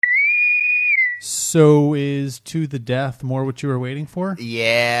So is To the Death more what you were waiting for?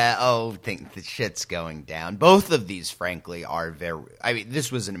 Yeah. Oh, think the shit's going down. Both of these, frankly, are very. I mean, this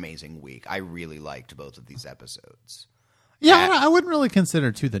was an amazing week. I really liked both of these episodes. Yeah, I wouldn't really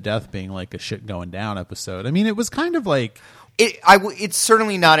consider To the Death being like a shit going down episode. I mean, it was kind of like it's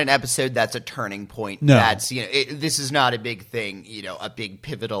certainly not an episode that's a turning point. No. That's this is not a big thing. A big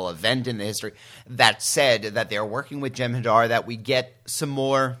pivotal event in the history. That said, that they're working with Jem'Hadar, that we get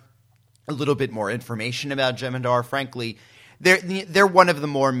a little bit more information about Jem'Hadar. Frankly, they're one of the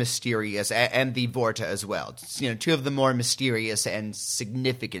more mysterious, and the Vorta as well. Two of the more mysterious and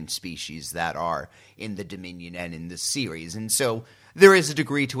significant species that are in the Dominion and in this series. And so there is a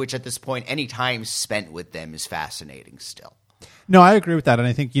degree to which, at this point, any time spent with them is fascinating still. No, I agree with that. And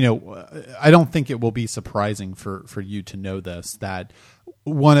I think, I don't think it will be surprising for you to know this, that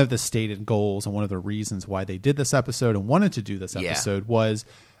one of the stated goals and one of the reasons why they did this episode and wanted to do this episode was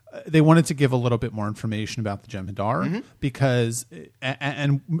they wanted to give a little bit more information about the Jem'Hadar, because,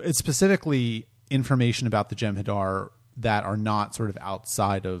 and specifically information about the Jem'Hadar that are not sort of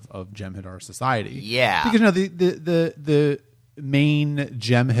outside of Jem'Hadar society. Yeah. Because, the main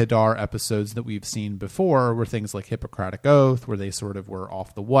Jem'Hadar episodes that we've seen before were things like Hippocratic Oath, where they sort of were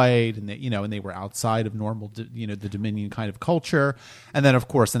off the white and they were outside of normal, the Dominion kind of culture. And then, of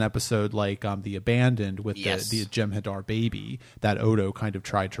course, an episode like The Abandoned with the Jem'Hadar baby that Odo kind of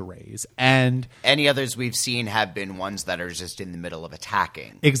tried to raise. And any others we've seen have been ones that are just in the middle of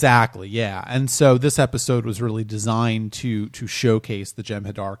attacking. Exactly, yeah. And so this episode was really designed to showcase the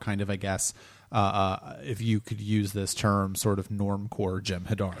Jem'Hadar kind of, I guess, if you could use this term, sort of normcore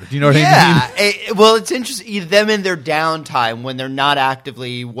Jem'Hadar. Do you know what I mean? Well, it's interesting. Them in their downtime, when they're not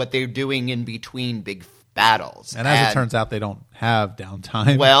actively what they're doing in between big battles. And as it turns out, they don't have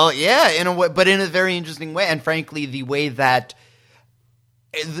downtime. Well, yeah, in a way, but in a very interesting way. And frankly, the way that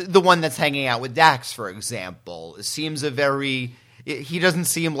the one that's hanging out with Dax, for example, seems he doesn't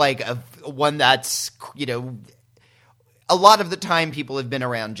seem like one that's, a lot of the time people have been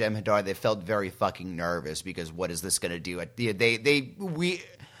around Jem'Hadar, they felt very fucking nervous because what is this going to do?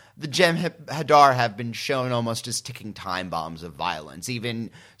 The Jem'Hadar have been shown almost as ticking time bombs of violence. Even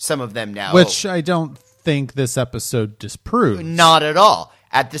some of them now, which I don't think this episode disproves. Not at all.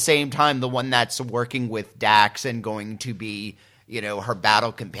 At the same time, the one that's working with Dax and going to be, her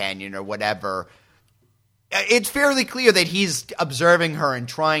battle companion or whatever, it's fairly clear that he's observing her and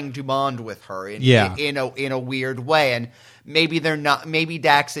trying to bond with her in a weird way. And maybe they're not. Maybe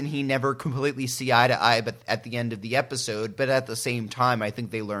Dax and he never completely see eye to eye, but at the end of the episode. But at the same time, I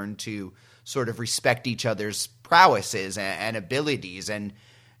think they learn to sort of respect each other's prowesses and abilities. And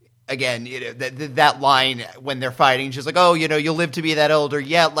again, that line when they're fighting, she's like, "Oh, you'll live to be that older."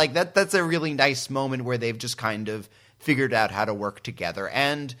 Yeah, like that. That's a really nice moment where they've just kind of figured out how to work together.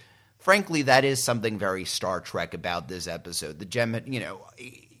 And frankly, that is something very Star Trek about this episode. The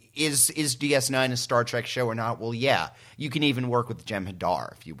is DS9 a Star Trek show or not? Well, yeah. You can even work with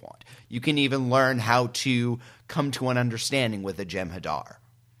Jem'Hadar if you want. You can even learn how to come to an understanding with a Jem'Hadar.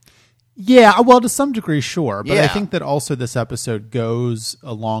 Yeah, well, to some degree, sure. But I think that also this episode goes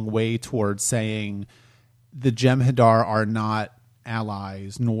a long way towards saying the Jem'Hadar are not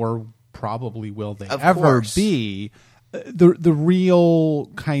allies, nor probably will they ever be. The real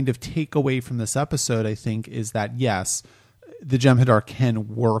kind of takeaway from this episode, I think, is that, yes, the Jem'Hadar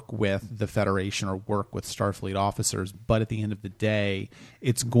can work with the Federation or work with Starfleet officers, but at the end of the day,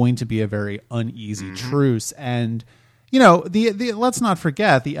 it's going to be a very uneasy truce. And, let's not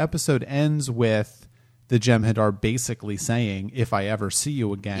forget, the episode ends with the Jem'Hadar basically saying, if I ever see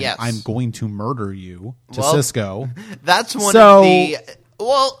you again, I'm going to murder you to Sisko. That's one of the...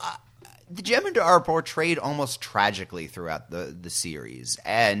 Well... The Jem'Hadar are portrayed almost tragically throughout the series,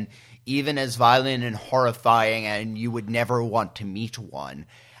 and even as violent and horrifying, and you would never want to meet one.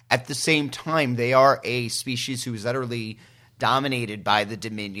 At the same time, they are a species who is utterly dominated by the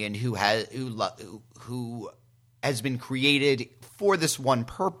Dominion, who has been created for this one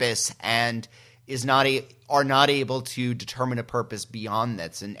purpose, and are not able to determine a purpose beyond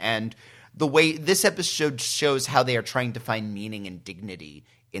this. And the way this episode shows how they are trying to find meaning and dignity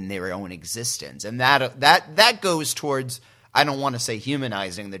in their own existence. And that goes towards, I don't want to say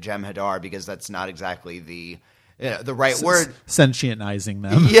humanizing the Jem'Hadar, because that's not exactly the right word. Sentientizing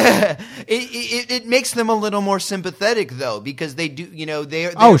them. Yeah. It makes them a little more sympathetic, though, because they do,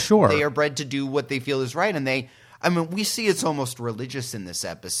 they sure. They are bred to do what they feel is right. And I mean, we see it's almost religious in this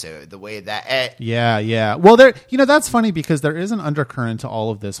episode, the way that... Yeah. Well, that's funny because there is an undercurrent to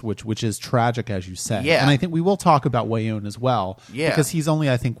all of this, which is tragic, as you said. Yeah. And I think we will talk about Weyoun as well. Yeah. Because he's only,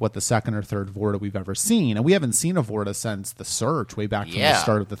 I think, the second or third Vorta we've ever seen. And we haven't seen a Vorta since The Search, way back from the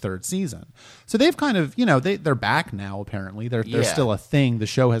start of the third season. So they've kind of, they're back now, apparently. They're still a thing. The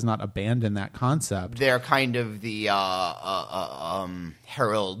show has not abandoned that concept. They're kind of the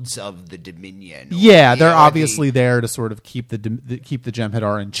heralds of the Dominion. Yeah, they're obviously there to sort of keep the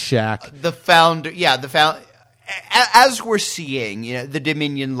Jem'Hadar in check. As we're seeing, the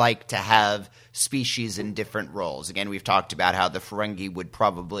Dominion like to have species in different roles. Again, we've talked about how the Ferengi would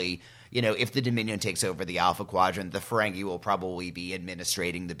probably, if the Dominion takes over the Alpha Quadrant, the Ferengi will probably be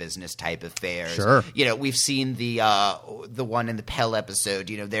administrating the business type affairs. Sure. We've seen the one in the Pell episode.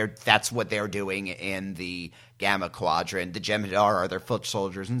 That's what they're doing in the Gamma Quadrant. The Jem'Hadar are their foot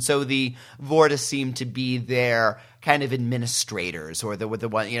soldiers, and so the Vorta seem to be their kind of administrators, or they're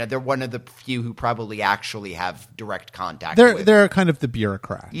one of the few who probably actually have direct contact. They're kind of the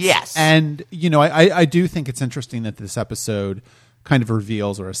bureaucrats. Yes, and I do think it's interesting that this episode kind of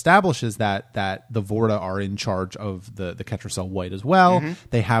reveals or establishes that the Vorta are in charge of the Ketracel White as well. Mm-hmm.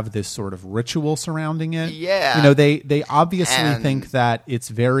 They have this sort of ritual surrounding it. Yeah, they obviously think that it's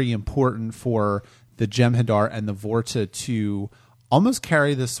very important for the Jem'Hadar and the Vorta to almost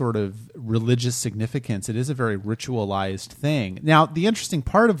carry this sort of religious significance. It is a very ritualized thing. Now, the interesting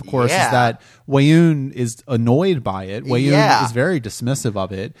part, of course, is that Weyoun is annoyed by it. Weyoun is very dismissive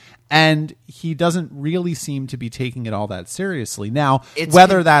of it, and he doesn't really seem to be taking it all that seriously. Now,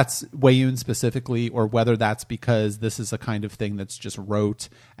 whether that's Weyoun specifically, or whether that's because this is a kind of thing that's just rote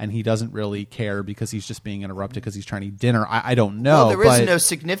and he doesn't really care because he's just being interrupted because he's trying to eat dinner, I don't know. Well, there is no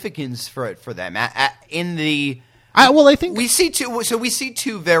significance for it for them. In the... I think we see two. So we see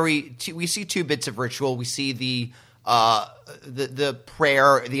two bits of ritual. We see the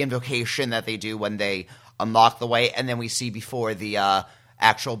prayer, the invocation that they do when they unlock the way, and then we see before the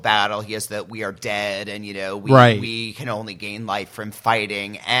actual battle. He has that we are dead, and we can only gain life from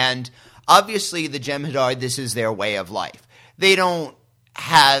fighting. And obviously, the Jem'Hadar, this is their way of life. They don't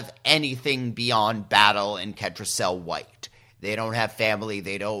have anything beyond battle and Ketracel White. They don't have family.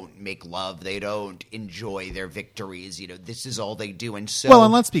 They don't make love. They don't enjoy their victories. This is all they do. And so, well,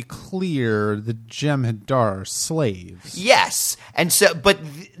 and let's be clear: the Jem'Hadar are slaves. Yes, and so, but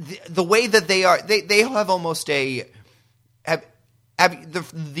the way that they are, they have almost a have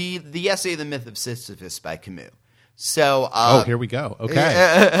the essay, "The Myth of Sisyphus" by Camus. So, here we go.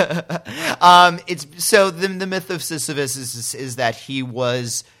 Okay, it's so the myth of Sisyphus is that he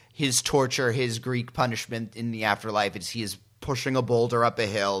was his torture, his Greek punishment in the afterlife. He is pushing a boulder up a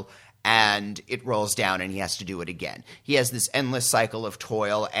hill, and it rolls down, and he has to do it again. He has this endless cycle of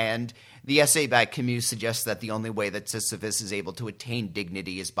toil, and the essay by Camus suggests that the only way that Sisyphus is able to attain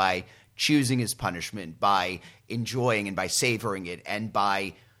dignity is by choosing his punishment, by enjoying and by savoring it, and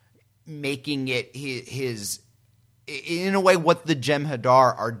by making it his in a way. What the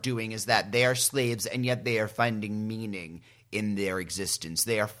Jem'Hadar are doing is that they are slaves, and yet they are finding meaning in their existence.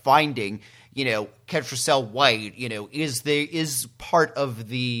 They are finding, Ketracel White, is part of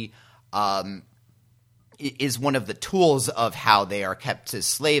the is one of the tools of how they are kept as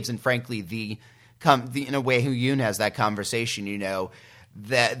slaves. And frankly, in a way, Weyoun has that conversation,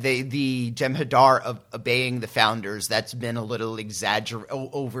 that the Jem'Hadar of obeying the founders, that's been a little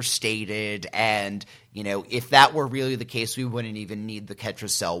overstated, and if that were really the case, we wouldn't even need the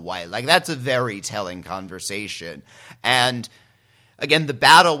Ketracel White. Like, that's a very telling conversation. And again, the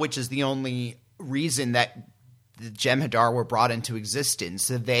battle, which is the only reason that the Jem'Hadar were brought into existence,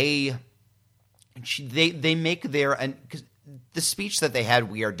 they make their the speech that they had,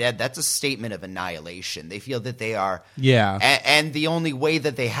 "We are dead," that's a statement of annihilation. They feel that they are... Yeah. And the only way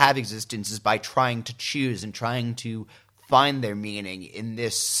that they have existence is by trying to choose and trying to find their meaning in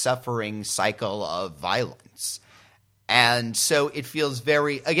this suffering cycle of violence. And so it feels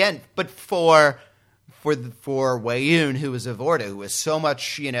very... Again, but for Weyoun, who is a Vorta, who is so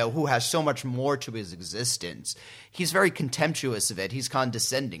much, who has so much more to his existence, he's very contemptuous of it. He's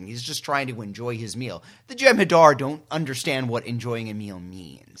condescending. He's just trying to enjoy his meal. The Jem'Hadar don't understand what enjoying a meal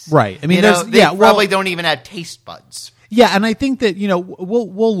means. Right. I mean, they probably don't even have taste buds. Yeah, and I think that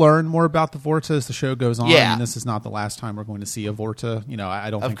we'll learn more about the Vorta as the show goes on. Yeah. I mean, this is not the last time we're going to see a Vorta. I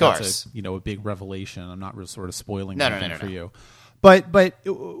don't think that's a big revelation. I'm not really sort of spoiling anything for you. But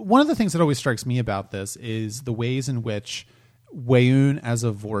one of the things that always strikes me about this is the ways in which Weyoun as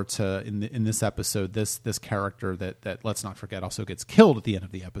a Vorta in this episode, this character that let's not forget also gets killed at the end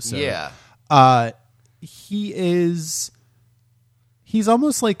of the episode. Yeah, he's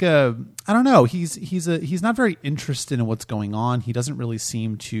almost like I don't know. He's not very interested in what's going on. He doesn't really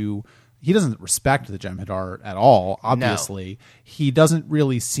seem to. He doesn't respect the Jem'Hadar at all, obviously. No. He doesn't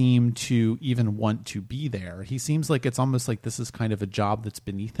really seem to even want to be there. He seems like it's almost like this is kind of a job that's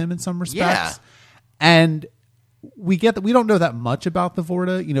beneath him in some respects. Yeah. And we get that we don't know that much about the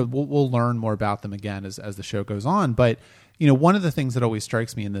Vorta. You know, we'll learn more about them again as the show goes on. But, you know, one of the things that always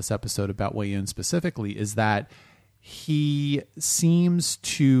strikes me in this episode about Weyoun specifically is that he seems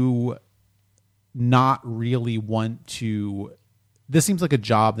to not really want to. This seems like a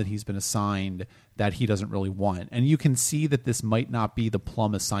job that he's been assigned that he doesn't really want. And you can see that this might not be the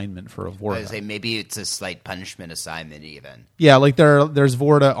plum assignment for a Vorta. I would say maybe it's a slight punishment assignment even. Yeah, like there's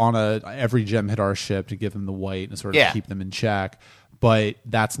Vorta on every Jem'Hadar ship to give them the white and sort of keep them in check. But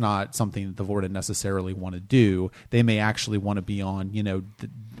that's not something that the Vorta necessarily want to do. They may actually want to be on, you know,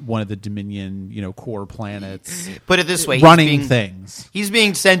 one of the Dominion, you know, core planets. Put it this way. Running things. He's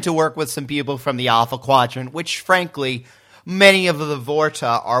being sent to work with some people from the Alpha Quadrant, which frankly... many of the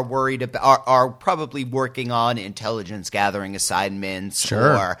Vorta are worried about, are probably working on intelligence gathering assignments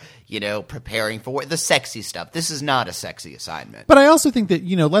or, you know, preparing for the sexy stuff. This is not a sexy assignment. But I also think that,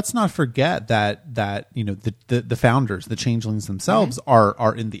 you know, let's not forget that you know, the founders, the changelings themselves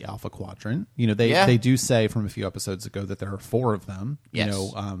are in the Alpha Quadrant. You know, they do say from a few episodes ago that there are 4 of them. You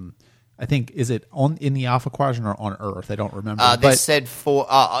know, I think, is it in the Alpha Quadrant or on Earth? I don't remember. They said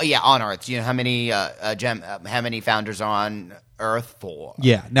 4. On Earth. Do you know how many founders are on Earth? 4.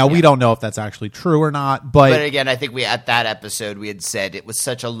 Yeah. Now we don't know if that's actually true or not, but again, I think at that episode we had said it was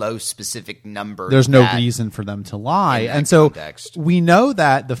such a low specific number. There's no reason for them to lie, and so we know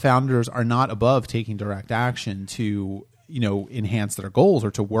that the founders are not above taking direct action to, you know, enhance their goals or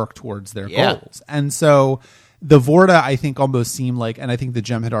to work towards their goals, and so. The Vorta, I think, almost seem like, and I think the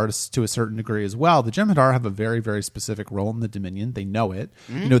Jem'Hadar to a certain degree as well. The Jem'Hadar have a very, very specific role in the Dominion. They know it.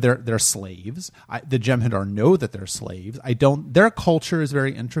 You know, they're slaves. The Jem'Hadar know that they're slaves. Their culture is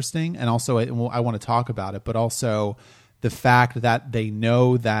very interesting, and also I want to talk about it. But also the fact that they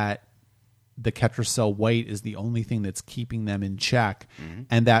know that the Ketracel White is the only thing that's keeping them in check,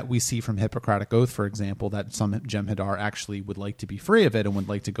 and that we see from Hippocratic Oath, for example, that some Jem'Hadar actually would like to be free of it and would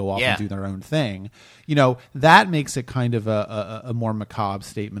like to go off and do their own thing. You know, that makes it kind of a more macabre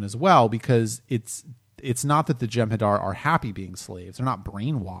statement as well, because it's not that the Jem'Hadar are happy being slaves. They're not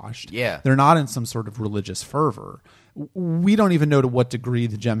brainwashed. Yeah. They're not in some sort of religious fervor. We don't even know to what degree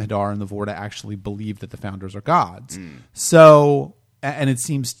the Jem'Hadar and the Vorta actually believe that the founders are gods. So... and it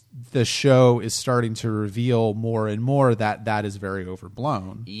seems the show is starting to reveal more and more that is very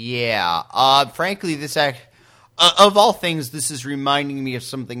overblown. Yeah. Frankly, of all things, this is reminding me of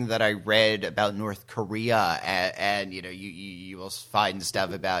something that I read about North Korea, and you know, you will find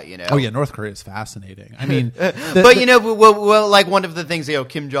stuff about, you know. Oh yeah, North Korea is fascinating. I mean, you know, well, like one of the things, you know,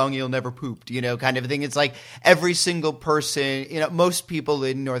 Kim Jong-il never pooped, you know, kind of thing. It's like every single person, you know, most people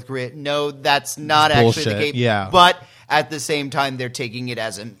in North Korea know that's not actually the case. Yeah, but. At the same time, they're taking it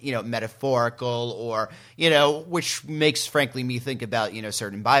as a, you know, metaphorical, or, you know, which makes, frankly, me think about, you know,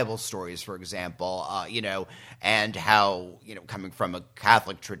 certain Bible stories, for example, you know, and how, you know, coming from a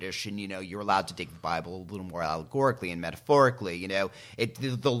Catholic tradition, you know, you're allowed to take the Bible a little more allegorically and metaphorically, you know,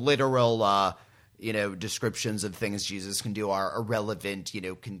 the literal, you know, descriptions of things Jesus can do are irrelevant, you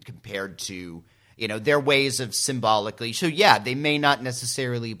know, compared to, you know, their ways of symbolically. So, yeah, they may not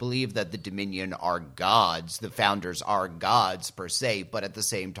necessarily believe that the Dominion are gods, the founders are gods per se, but at the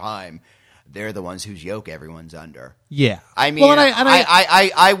same time, they're the ones whose yoke everyone's under. Yeah. I mean, well,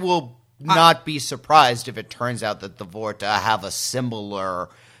 I will not be surprised if it turns out that the Vorta have a similar,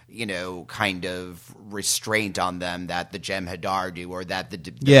 you know, kind of restraint on them that the Jem'Hadar do, or that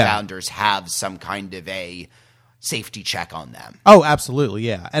the founders have some kind of a safety check on them. Oh, absolutely,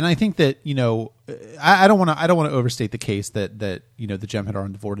 yeah. And I think that, you know, I don't want to overstate the case that you know, the Jem'Hadar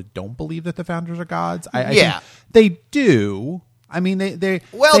and the Vorta don't believe that the founders are gods. I think they do. I mean, they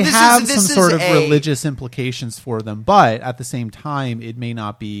have some sort of religious implications for them, but at the same time, it may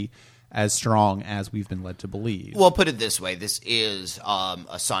not be as strong as we've been led to believe. Well, put it this way. This is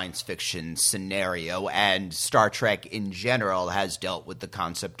a science fiction scenario, and Star Trek in general has dealt with the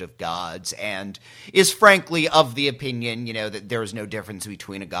concept of gods and is frankly of the opinion, you know, that there is no difference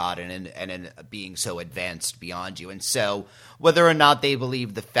between a god and a being so advanced beyond you. And so whether or not they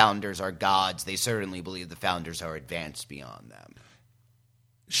believe the founders are gods, they certainly believe the founders are advanced beyond them.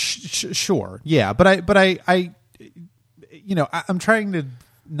 Sure. Yeah. But I you know, I'm trying to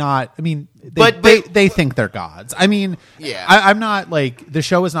not. I mean, they think they're gods. I mean, yeah. I'm not like the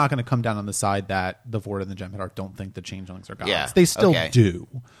show is not going to come down on the side that the Vorta and the Jem'Hadar don't think the changelings are gods. Yeah. They still do.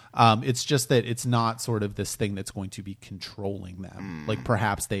 It's just that it's not sort of this thing that's going to be controlling them. Like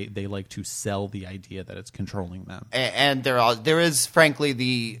perhaps they like to sell the idea that it's controlling them. And there is frankly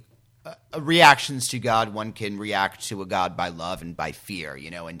the reactions to God. One can react to a God by love and by fear,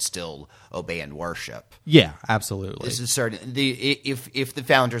 and still obey and worship. Yeah, absolutely. This is certain. If the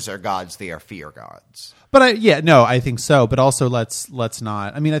founders are gods, they are fear gods. But I think so. But also, let's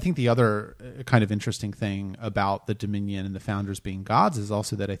not. I mean, I think the other kind of interesting thing about the Dominion and the founders being gods is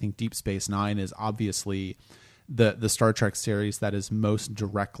also that I think Deep Space Nine is obviously the Star Trek series that is most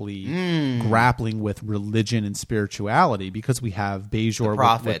directly grappling with religion and spirituality, because we have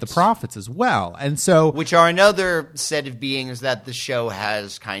Bajor with the prophets as well. And so, which are another set of beings that the show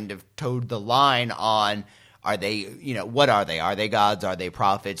has kind of towed the line on. Are they, what are they? Are they gods? Are they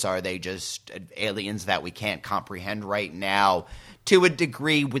prophets? Are they just aliens that we can't comprehend right now? To a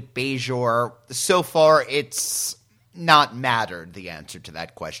degree with Bajor, so far it's not mattered the answer to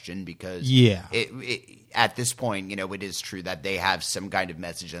that question, because at this point, it is true that they have some kind of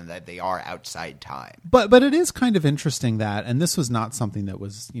message and that they are outside time. But it is kind of interesting that, and this was not something that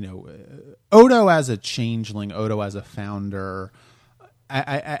was, Odo as a changeling, Odo as a founder,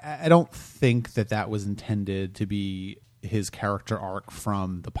 I don't think that was intended to be his character arc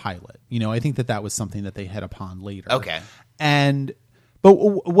from the pilot. I think that was something that they hit upon later. Okay. But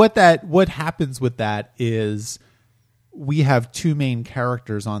what happens with that is we have two main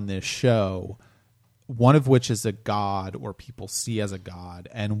characters on this show, one of which is a god or people see as a god,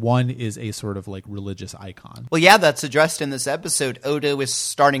 and one is a sort of like religious icon. Well, yeah, that's addressed in this episode. Odo is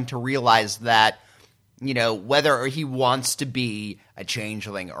starting to realize that, whether he wants to be a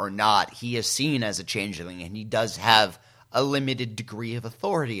changeling or not, he is seen as a changeling, and he does have a limited degree of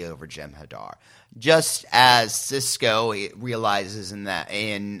authority over Jem'Hadar. Just as Sisko realizes in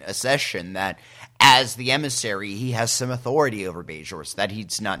a session that as the emissary, he has some authority over Bajor, so that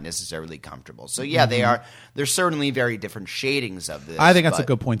he's not necessarily comfortable. So yeah, there's certainly very different shadings of this. I think that's a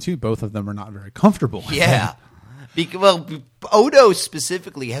good point too. Both of them are not very comfortable. Yeah. Odo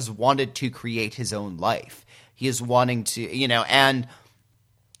specifically has wanted to create his own life. He is wanting to, and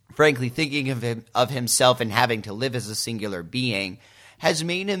frankly, thinking of himself and having to live as a singular being has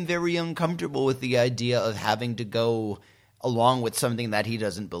made him very uncomfortable with the idea of having to go along with something that he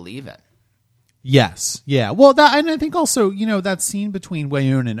doesn't believe in. Yes. Yeah. Well, and I think also, that scene between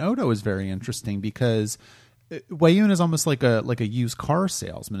Weyoun and Odo is very interesting, because Weyoun is almost like a used car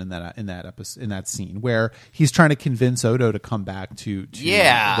salesman in that episode, in that scene, where he's trying to convince Odo to come back to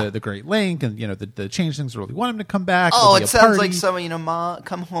the Great Link, and the changelings really want him to come back. Oh, it sounds like someone, Mom,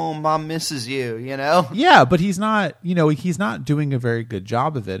 come home, Mom misses you, Yeah, but he's not, he's not doing a very good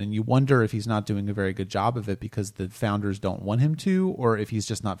job of it, and you wonder if he's not doing a very good job of it because the founders don't want him to, or if he's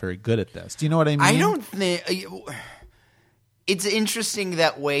just not very good at this. Do you know what I mean? I don't think. It's interesting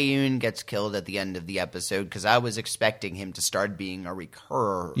that Weyoun gets killed at the end of the episode, because I was expecting him to start being a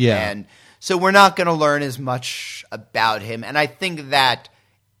recurrer. Yeah. And so we're not going to learn as much about him. And I think that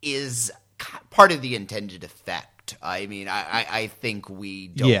is part of the intended effect. I mean, I think we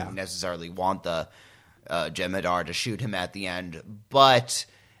don't necessarily want the Jem'Hadar to shoot him at the end. But,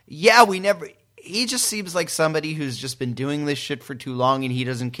 yeah, he just seems like somebody who's just been doing this shit for too long, and he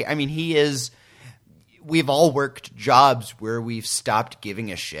doesn't care. I mean, we've all worked jobs where we've stopped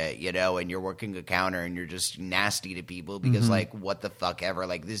giving a shit, and you're working a counter and you're just nasty to people because, what the fuck ever.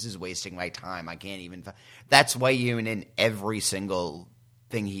 Like, this is wasting my time. I can't even. That's why even in every single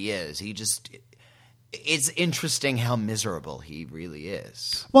thing he is, it's interesting how miserable he really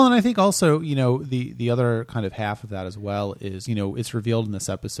is. Well, and I think also, the other kind of half of that as well is, it's revealed in this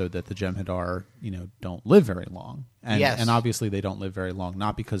episode that the Jem'Hadar, don't live very long. And obviously they don't live very long,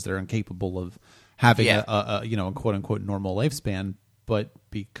 not because they're incapable of having a quote unquote normal lifespan, but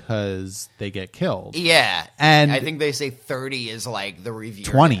because they get killed. Yeah. And I think they say 30 is like the revered.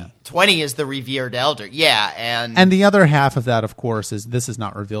 20 is the revered elder. Yeah. And the other half of that, of course, is this is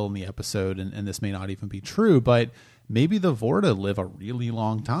not revealed in the episode, and this may not even be true, but maybe the Vorta live a really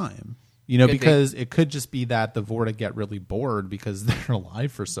long time. Because it could just be that the Vorta get really bored because they're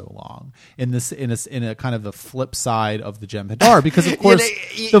alive for so long. In a kind of the flip side of the Jem'Hadar, because of course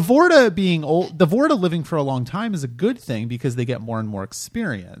the Vorta being old, the Vorta living for a long time is a good thing because they get more and more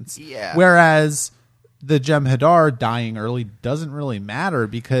experience. Yeah. Whereas the Jem'Hadar dying early doesn't really matter,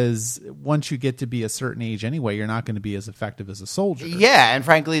 because once you get to be a certain age anyway, you're not going to be as effective as a soldier. Yeah, and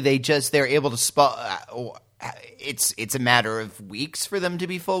frankly, they're able to spot. It's a matter of weeks for them to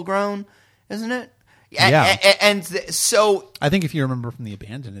be full grown, isn't it? And so I think if you remember from the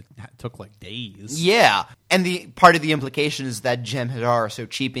Abandon, it took like days. Yeah. And the part of the implication is that Jem'Hadar are so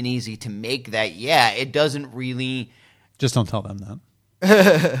cheap and easy to make that, it doesn't really... Just don't tell them that.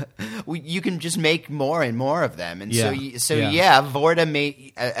 You can just make more and more of them. And Vorta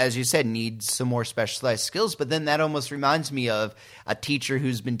may, as you said, needs some more specialized skills. But then that almost reminds me of a teacher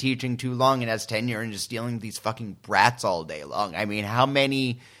who's been teaching too long and has tenure and just dealing with these fucking brats all day long. I mean, how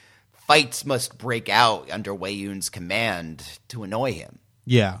many fights must break out under Weyoun's command to annoy him?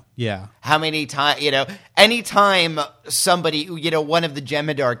 Yeah. How many times, anytime somebody, one of the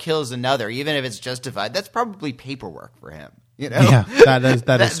Jem'Hadar kills another, even if it's justified, that's probably paperwork for him. Yeah,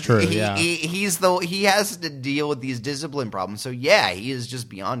 that is true. He has to deal with these discipline problems. So he is just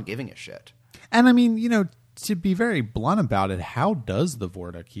beyond giving a shit. And I mean, to be very blunt about it, how does the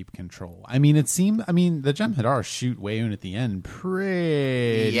Vorta keep control? I mean, the Jem'Hadar shoot Weyoun at the end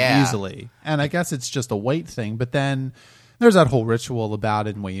pretty easily, and I guess it's just a weight thing. But then there's that whole ritual about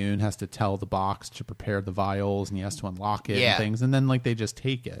it, and Weyoun has to tell the box to prepare the vials, and he has to unlock it and things, and then they just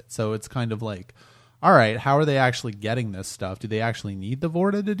take it. So it's kind of like, all right, how are they actually getting this stuff? Do they actually need the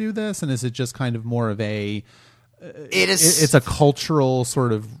Vorta to do this? And is it just kind of more of a... It's a cultural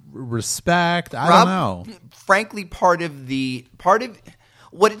sort of respect? I don't know. Frankly, part of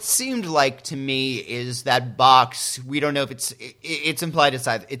what it seemed like to me is that box, we don't know if it's implied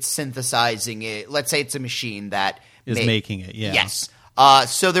it's synthesizing it. Let's say it's a machine that... is making it, yeah. Yes.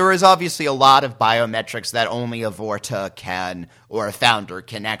 So there is obviously a lot of biometrics that only a Vorta can, or a founder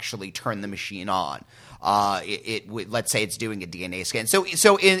can actually turn the machine on. Let's say it's doing a DNA scan. So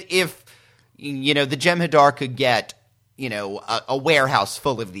if the Jem'Hadar could get a warehouse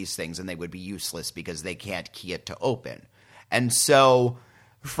full of these things, and they would be useless because they can't key it to open. And so,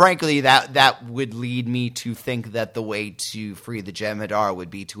 frankly, that would lead me to think that the way to free the Jem'Hadar would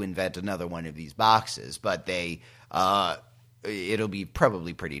be to invent another one of these boxes, but it'll be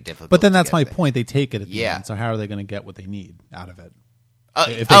probably pretty difficult. But then that's my point. They take it at the end. So how are they going to get what they need out of it?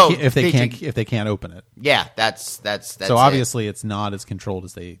 If they can't open it. Yeah, that's so obviously it's not as controlled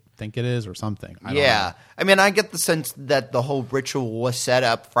as they think it is, or something. I don't know. I mean, I get the sense that the whole ritual was set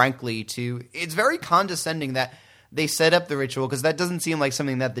up, frankly, it's very condescending that they set up the ritual, because that doesn't seem like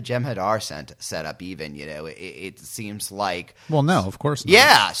something that the Jem'Hadar set up even, it seems like... Well, no, of course not.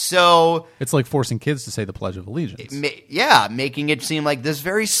 Yeah, so... It's like forcing kids to say the Pledge of Allegiance. Making it seem like this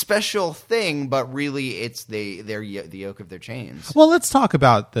very special thing, but really it's the yoke of their chains. Well, let's talk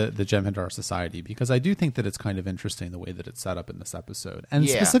about the Jem'Hadar Society, because I do think that it's kind of interesting the way that it's set up in this episode. And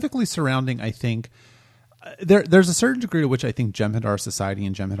specifically surrounding, I think... There's a certain degree to which I think Jem'Hadar society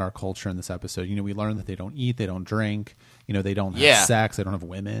and Jem'Hadar culture in this episode, we learn that they don't eat, they don't drink, they don't have sex, they don't have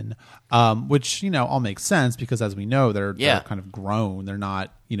women, which, all makes sense, because as we know, they're kind of grown, they're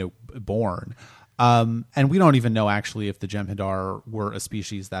not, born. And we don't even know actually if the Jem'Hadar were a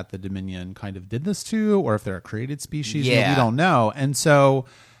species that the Dominion kind of did this to, or if they're a created species. We don't know. And so...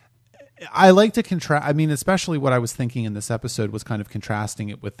 I like to contrast. I mean, especially what I was thinking in this episode was kind of contrasting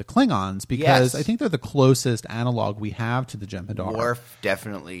it with the Klingons, because I think they're the closest analog we have to the Jem'Hadar. Worf,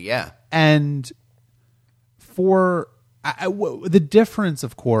 definitely, yeah. And for the difference,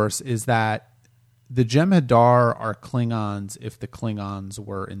 of course, is that the Jem'Hadar are Klingons if the Klingons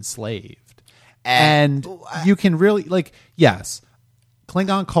were enslaved, and you can really yes,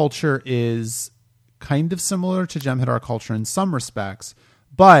 Klingon culture is kind of similar to Jem'Hadar culture in some respects,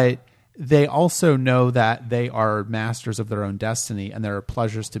 but they also know that they are masters of their own destiny, and there are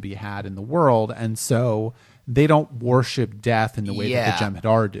pleasures to be had in the world, and so they don't worship death in the way that the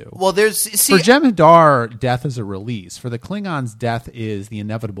Jem'Hadar do. Well, for Jem'Hadar, death is a release. For the Klingons, death is the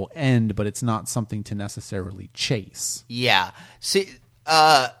inevitable end, but it's not something to necessarily chase. Yeah. See,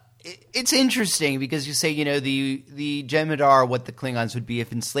 it's interesting because you say, the Jem'Hadar are what the Klingons would be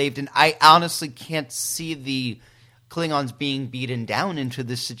if enslaved, and I honestly can't see the Klingons being beaten down into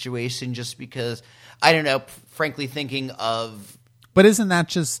this situation just because, I don't know, frankly thinking of... But isn't that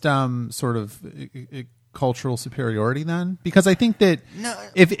just sort of cultural superiority then? Because I think that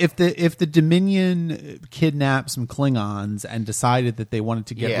if the Dominion kidnapped some Klingons and decided that they wanted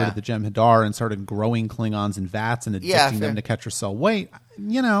to get rid of the Jem'Hadar and started growing Klingons in vats and addicting them to Ketracel weight,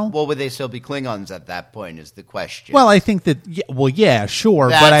 Well, would they still be Klingons at that point is the question. Well, I think that, sure.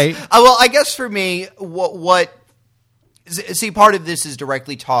 Well, I guess for me, what... See, part of this is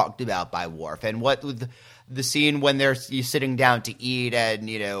directly talked about by Worf, and what the scene when they're sitting down to eat and,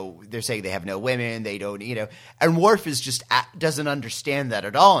 they're saying they have no women, they don't, and Worf is just doesn't understand that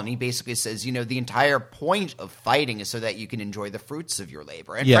at all. And he basically says, the entire point of fighting is so that you can enjoy the fruits of your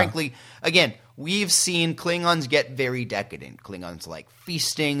labor. And frankly, again, we've seen Klingons get very decadent. Klingons like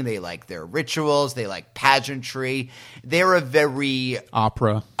feasting. They like their rituals. They like pageantry. They're a very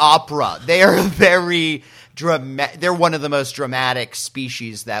opera. They're a very they're one of the most dramatic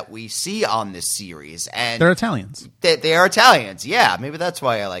species that we see on this series, and they're Italians. They are Italians. Yeah, maybe that's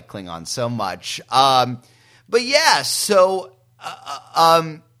why I like Klingons so much. But yeah, so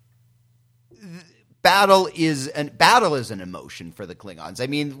battle is an emotion for the Klingons. I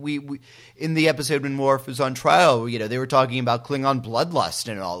mean, we in the episode when Worf was on trial, they were talking about Klingon bloodlust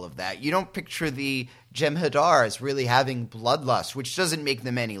and all of that. You don't picture the Jem'Hadar as really having bloodlust, which doesn't make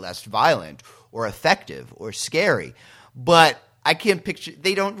them any less violent or effective or scary. But I can't picture –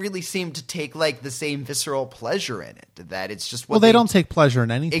 they don't really seem to take like the same visceral pleasure in it. That it's just what they don't take pleasure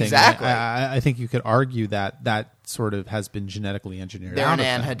in anything. Exactly. I think you could argue that sort of has been genetically engineered. They're an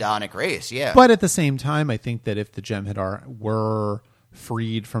anhedonic race, yeah. But at the same time, I think that if the Jem'Hadar were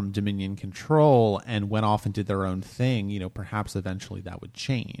freed from Dominion control and went off and did their own thing, perhaps eventually that would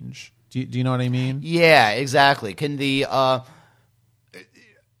change. Do you know what I mean? Yeah, exactly. Can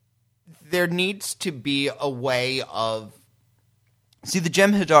there needs to be a way of see the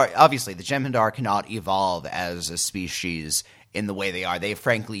Jem'Hadar. Obviously, the Jem'Hadar cannot evolve as a species in the way they are. They've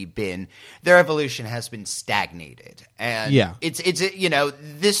frankly been their evolution has been stagnated, and it's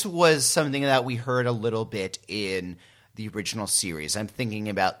this was something that we heard a little bit in the original series. I'm thinking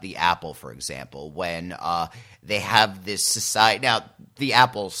about the Apple, for example, when they have this society. Now, the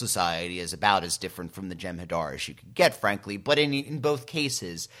Apple Society is about as different from the Jem'Hadar as you could get, frankly. But in both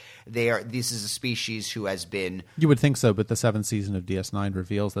cases, this is a species who has been. You would think so, but the 7th season of DS9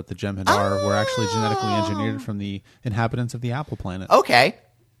 reveals that the Jem'Hadar were actually genetically engineered from the inhabitants of the Apple planet. Okay.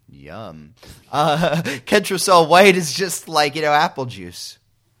 Yum. Kentrosol White is just like, apple juice.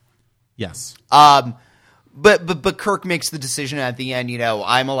 Yes. But Kirk makes the decision at the end,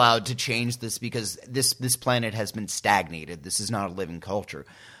 I'm allowed to change this because this planet has been stagnated. This is not a living culture.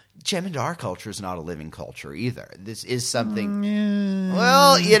 Jem'Hadar culture is not a living culture either. This is something.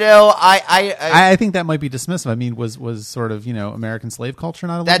 Well, I think that might be dismissive. I mean, was sort of American slave culture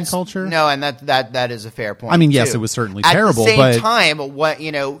not a living culture? No, and that is a fair point. I mean, yes, too. it was certainly terrible. At the but same time, what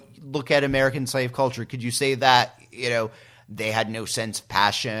look at American slave culture. Could you say that they had no sense of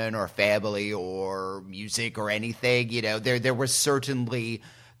passion or family or music or anything? There were certainly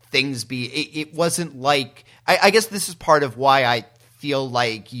things. It wasn't like. I guess this is part of why I feel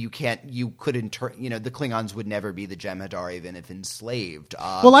like the Klingons would never be the Jem'Hadar even if enslaved.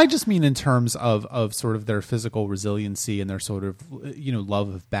 Well, I just mean in terms of sort of their physical resiliency and their sort of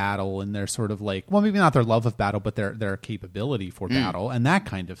love of battle and their sort of like, well, maybe not their love of battle, but their capability for battle and that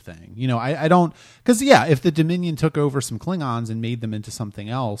kind of thing. I don't, because if the Dominion took over some Klingons and made them into something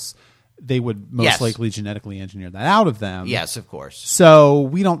else, they would most likely genetically engineer that out of them. Yes, of course. So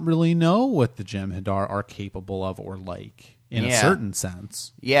we don't really know what the Jem'Hadar are capable of or like. In a certain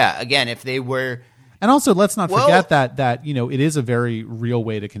sense. Yeah, again, if they were... And also, let's not forget that it is a very real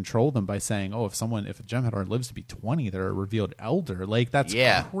way to control them by saying, if a Jem'Hadar lives to be 20, they're a revealed elder. Like, that's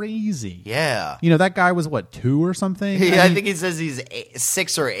crazy. Yeah. That guy was, 2 or something? I think he says he's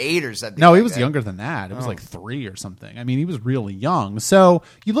 6 or 8 or something. No, he was younger than that. It was 3 or something. I mean, he was really young. So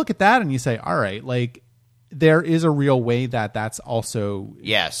you look at that and you say, all right, like, there is a real way that's also...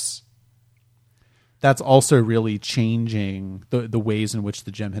 Yes. That's also really changing the ways in which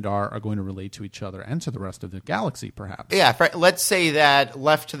the Jem'Hadar are going to relate to each other and to the rest of the galaxy, perhaps. Yeah, let's say that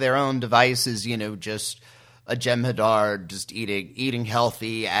left to their own devices, just a Jem'Hadar just eating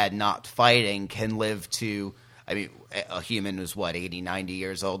healthy and not fighting can live to, I mean, a human who's 80, 90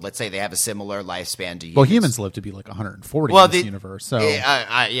 years old. Let's say they have a similar lifespan to humans. Well, humans live to be like 140 in this universe. So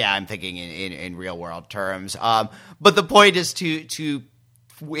I'm thinking in real world terms. But the point is to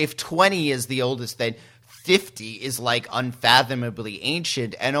if 20 is the oldest, then 50 is like unfathomably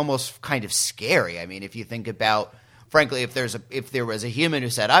ancient and almost kind of scary. I mean, if you think about, frankly, if there was a human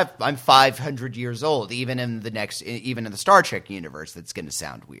who said, I'm 500 years old, even in the Star Trek universe, that's going to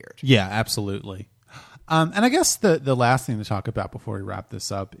sound weird. Yeah, absolutely. And I guess the last thing to talk about before we wrap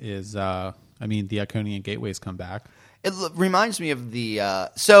this up is, the Iconian Gateways come back. It reminds me of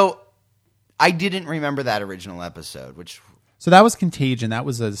so I didn't remember that original episode, So that was Contagion. That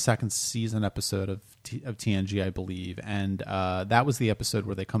was a second season episode of TNG, I believe. And that was the episode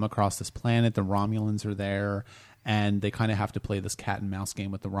where they come across this planet. The Romulans are there, and they kind of have to play this cat and mouse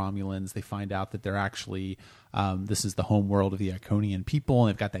game with the Romulans. They find out that they're actually this is the home world of the Iconian people, and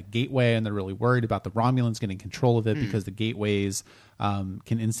they've got that gateway, and they're really worried about the Romulans getting control of it because the gateways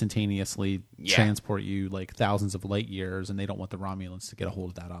can instantaneously transport you like thousands of light years, and they don't want the Romulans to get a hold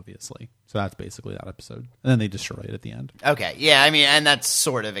of that, obviously. So that's basically that episode, and then they destroy it at the end. Okay, yeah, I mean, and that's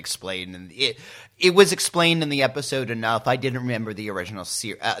sort of explained, and it was explained in the episode enough. I didn't remember the original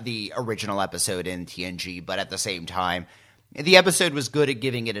episode in TNG, but at the same time, the episode was good at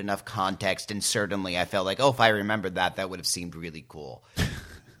giving it enough context, and certainly I felt like, if I remembered that would have seemed really cool.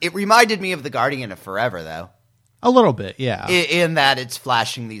 It reminded me of The Guardian of Forever, though. A little bit, yeah. In that it's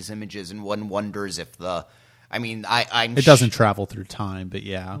flashing these images, and one wonders if it doesn't travel through time, but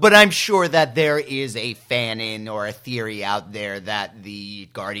yeah. But I'm sure that there is a fan-in or a theory out there that the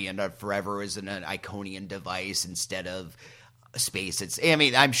Guardian of Forever is an Iconian device instead of space.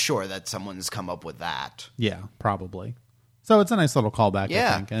 I'm sure that someone's come up with that. Yeah, probably. So it's a nice little callback,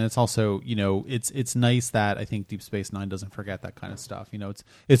 I think, and it's also, it's nice that I think Deep Space Nine doesn't forget that kind of stuff.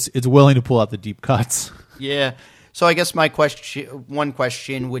 It's willing to pull out the deep cuts. Yeah. So I guess one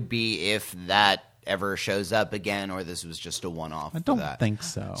question would be if that ever shows up again, or this was just a one-off. I don't think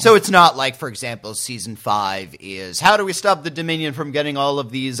so. So it's not like, for example, season 5 is how do we stop the Dominion from getting all of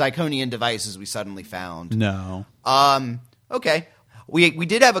these Iconian devices we suddenly found? No. Okay. We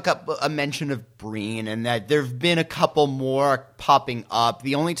did have a mention of Breen, and that there have been a couple more popping up.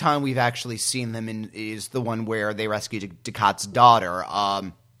 The only time we've actually seen them is the one where they rescued Ducat's daughter.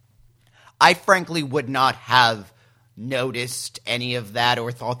 I frankly would not have noticed any of that or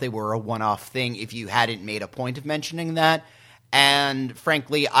thought they were a one-off thing if you hadn't made a point of mentioning that. And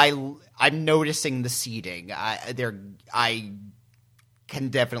frankly, I'm noticing the seeding. I can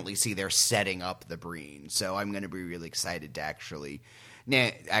definitely see they're setting up the Breen, so I'm going to be really excited to actually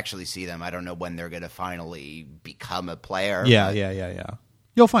see them. I don't know when they're going to finally become a player. Yeah.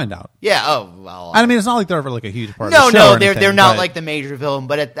 You'll find out. Yeah. Oh well. I mean, it's not like they're ever like a huge part. of the show. No, they're not like the major villain,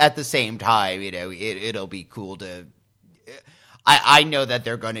 but at the same time, it'll be cool to. I know that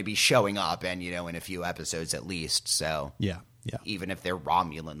they're going to be showing up, and in a few episodes at least. So yeah. Even if they're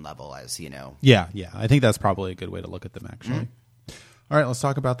Romulan level, as you know. Yeah. I think that's probably a good way to look at them, actually. Mm-hmm. All right, let's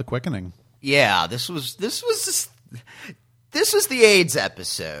talk about the quickening. Yeah, this was the AIDS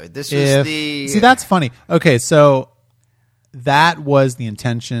episode. See, that's funny. Okay, so that was the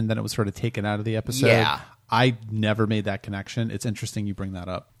intention. Then it was sort of taken out of the episode. Yeah. I never made that connection. It's interesting you bring that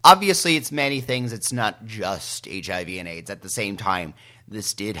up. Obviously, it's many things. It's not just HIV and AIDS. At the same time,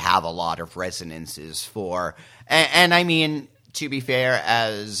 this did have a lot of resonances for... And I mean, to be fair,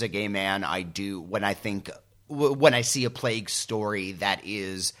 as a gay man, I do... When I see a plague story, that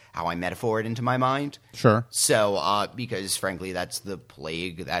is how I metaphor it into my mind. Sure. So, because frankly, that's the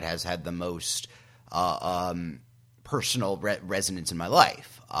plague that has had the most personal resonance in my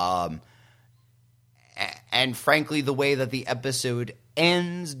life. And frankly, the way that the episode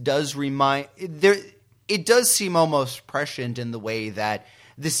ends does it does seem almost prescient in the way that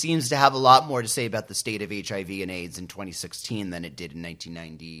this seems to have a lot more to say about the state of HIV and AIDS in 2016 than it did in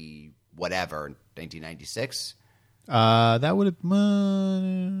 1996. That would have,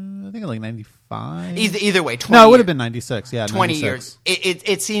 I think, like 95. Either way, 20. No, it would have been 96. Yeah, 20 96. years.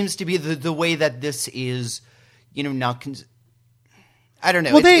 It seems to be the way that this is, not. I don't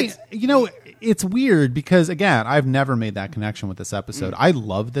know. Well, it's weird because again, I've never made that connection with this episode. I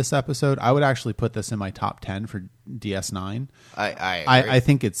love this episode. I would actually put this in my top 10 for DS9. I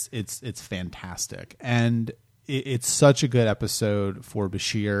think it's fantastic, and it's such a good episode for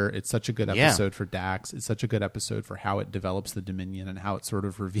Bashir. It's such a good episode for Dax. It's such a good episode for how it develops the Dominion and how it sort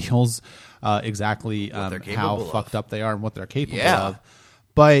of reveals exactly how fucked up they are and what they're capable of.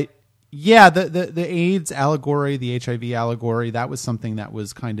 But yeah, the AIDS allegory, the HIV allegory, that was something that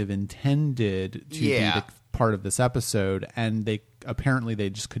was kind of intended to be the part of this episode, and they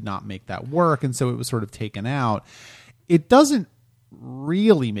just could not make that work, and so it was sort of taken out. It doesn't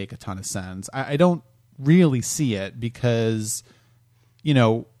really make a ton of sense. I don't really see it because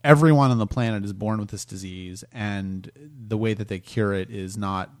everyone on the planet is born with this disease, and the way that they cure it is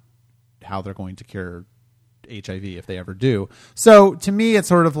not how they're going to cure HIV if they ever do. So to me, it's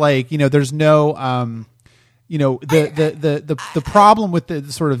sort of like there's no the problem with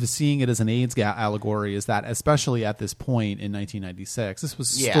the sort of seeing it as an AIDS allegory is that, especially at this point in 1996, this was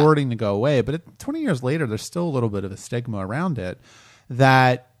starting to go away, but 20 years later, there's still a little bit of a stigma around it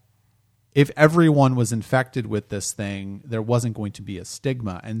that if everyone was infected with this thing, there wasn't going to be a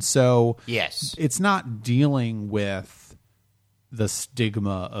stigma. And so it's not dealing with the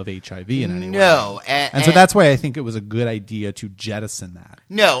stigma of HIV in any way. No. And so that's why I think it was a good idea to jettison that.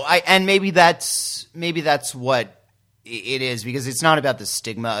 No, and maybe that's what It is, because it's not about the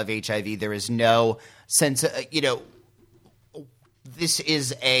stigma of HIV. There is no sense, this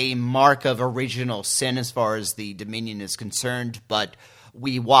is a mark of original sin as far as the Dominion is concerned, but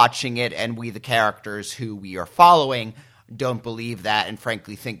we watching it and we, the characters who we are following, don't believe that and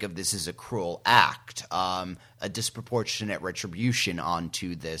frankly think of this as a cruel act, a disproportionate retribution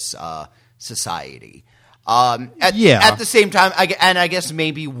onto this society. At the same time, I guess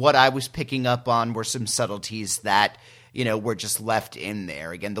maybe what I was picking up on were some subtleties that, were just left in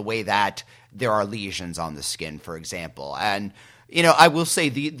there. Again, the way that there are lesions on the skin, for example. And, I will say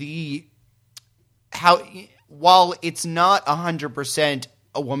while it's not 100%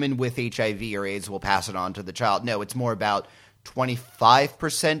 a woman with HIV or AIDS will pass it on to the child, no, it's more about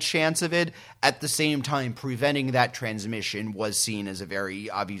 25% chance of it. At the same time, preventing that transmission was seen as a very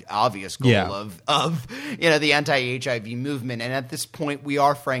obvious goal of the anti-HIV movement. And at this point, we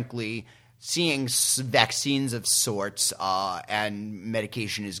are frankly seeing vaccines of sorts, and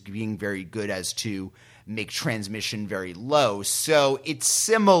medication is being very good as to make transmission very low. So it's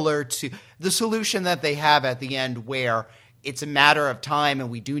similar to the solution that they have at the end, where it's a matter of time and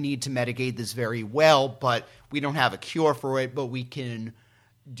we do need to mitigate this very well, but we don't have a cure for it, but we can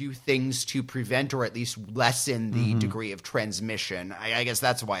do things to prevent or at least lessen the degree of transmission. I guess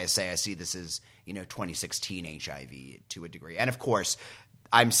that's why I see this as, 2016 HIV to a degree. And of course,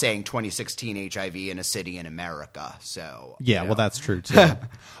 I'm saying 2016 HIV in a city in America. So well, that's true too.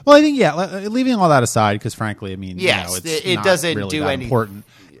 Well, I think leaving all that aside, because frankly, I mean, it not doesn't really do that anything. Important.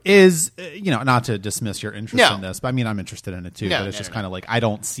 Is not to dismiss your interest in this, but I mean, I'm interested in it too. But it's just kind of like I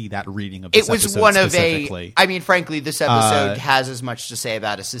don't see that reading of this it was episode one of specifically. I mean, frankly, this episode has as much to say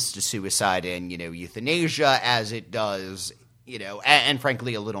about assisted suicide and euthanasia as it does, and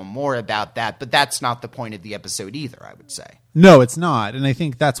frankly, a little more about that. But that's not the point of the episode either, I would say. No, it's not, and I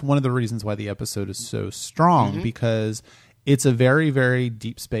think that's one of the reasons why the episode is so strong, because it's a very, very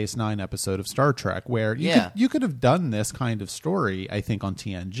Deep Space Nine episode of Star Trek where you could have done this kind of story, I think, on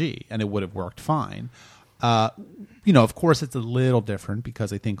TNG, and it would have worked fine. Of course, it's a little different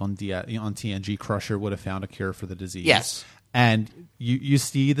because I think on TNG, Crusher would have found a cure for the disease. Yes. And you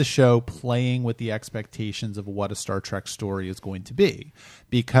see the show playing with the expectations of what a Star Trek story is going to be,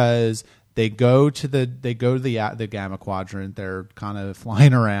 because they go to the Gamma Quadrant. They're kind of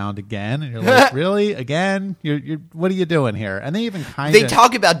flying around again, and you're like, really, again? You're what are you doing here? And they even they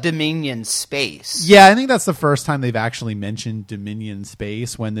talk about Dominion space. Yeah, I think that's the first time they've actually mentioned Dominion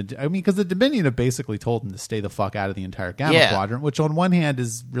space. Because the Dominion have basically told them to stay the fuck out of the entire Gamma Quadrant, which on one hand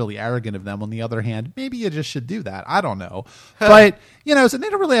is really arrogant of them. On the other hand, maybe you just should do that. I don't know, but so they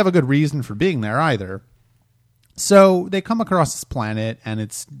don't really have a good reason for being there either. So they come across this planet, and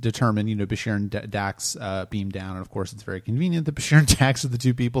it's determined, Bashir and Dax beam down. And, of course, it's very convenient that Bashir and Dax are the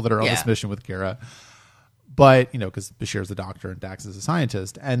two people that are on this mission with Kira. But, because Bashir's the doctor and Dax is a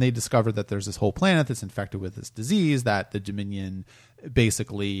scientist. And they discover that there's this whole planet that's infected with this disease that the Dominion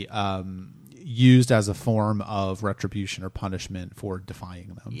basically used as a form of retribution or punishment for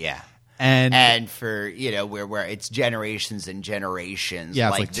defying them. Yeah. And for, where it's generations and generations. Yeah,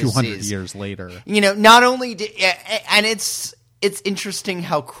 it's like 200 years later. Not only and it's interesting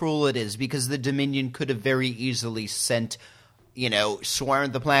how cruel it is, because the Dominion could have very easily sent,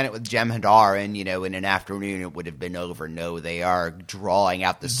 swarmed the planet with Jem'Hadar, and, in an afternoon it would have been over. No, they are drawing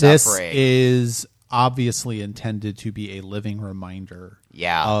out the suffering. This is obviously intended to be a living reminder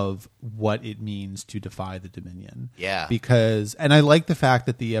of what it means to defy the Dominion. Yeah. And I like the fact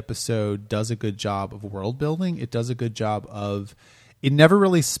that the episode does a good job of world building. It does a good job of, it never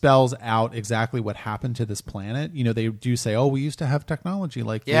really spells out exactly what happened to this planet. They do say, oh, we used to have technology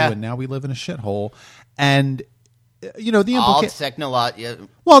like you, and now we live in a shithole. And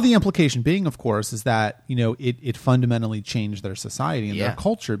the implication being, of course, is that, it fundamentally changed their society and their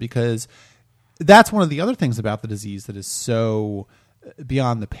culture, because that's one of the other things about the disease that is so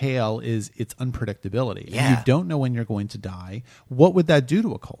beyond the pale is its unpredictability. Yeah. You don't know when you're going to die. What would that do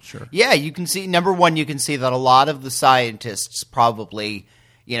to a culture? Yeah, you can see, number one, you can see that a lot of the scientists probably,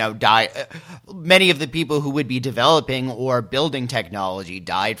 die. Many of the people who would be developing or building technology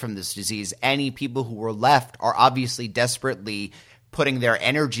died from this disease. Any people who were left are obviously desperately putting their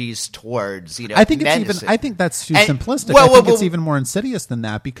energies towards, I think medicine. I think that's too simplistic. I think it's even more insidious than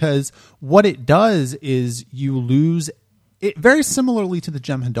that, because what it does is you lose it, very similarly to the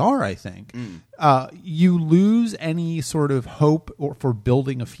Jem'Hadar, I think. You lose any sort of hope for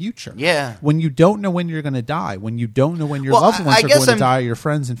building a future. Yeah. When you don't know when you're going to die, when you don't know when your loved ones are going to die, your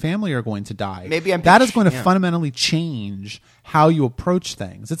friends and family are going to die. Maybe that is going to fundamentally change how you approach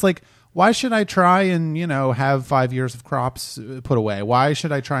things. It's like, why should I try and, have 5 years of crops put away? Why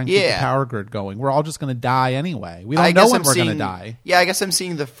should I try and keep the power grid going? We're all just going to die anyway. We don't know when we're going to die. Yeah, I guess I'm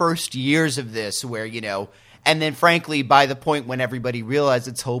seeing the first years of this where, and then frankly, by the point when everybody realizes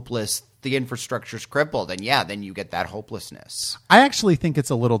it's hopeless, the infrastructure's crippled, and then you get that hopelessness. I actually think it's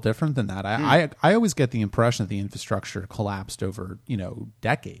a little different than that. I always get the impression that the infrastructure collapsed over,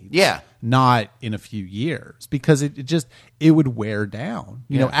 decades. Yeah. Not in a few years, because it would wear down.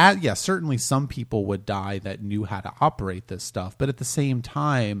 Certainly some people would die that knew how to operate this stuff, but at the same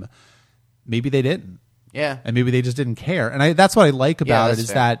time, maybe they didn't. Yeah. And maybe they just didn't care. And that's what I like about it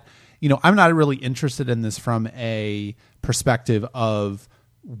is that, I'm not really interested in this from a perspective of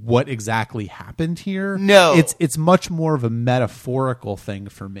what exactly happened here. No. It's much more of a metaphorical thing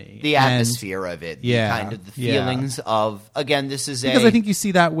for me. The atmosphere of it. Kind of the feelings of, again, this is because I think you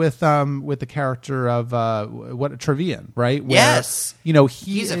see that with the character of Trevian, right? Where, yes.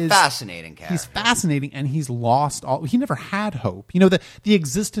 He's a fascinating character. He's fascinating, and he's lost all. He never had hope. The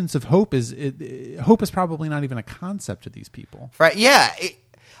existence of hope is probably not even a concept to these people. Right. Yeah.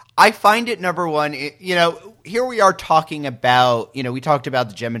 I find it, number one, here we are talking about, we talked about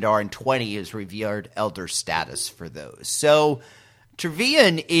the Jem'Hadar, and 20 is revered elder status for those. So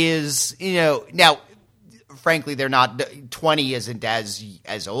Trevian is, now, frankly, they're not, 20 isn't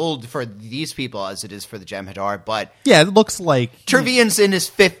as old for these people as it is for the Jem'Hadar, but yeah, it looks like Trevian's in his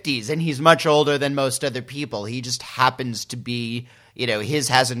 50s, and he's much older than most other people. He just happens to be, his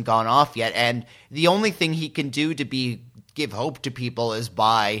hasn't gone off yet, and the only thing he can do to give hope to people is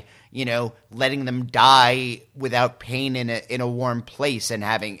by, letting them die without pain in a warm place and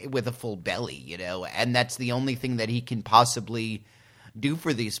with a full belly, and that's the only thing that he can possibly do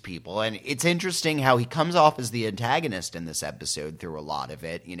for these people. And it's interesting how he comes off as the antagonist in this episode through a lot of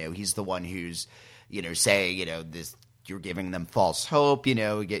it. He's the one who's, saying, this, you're giving them false hope,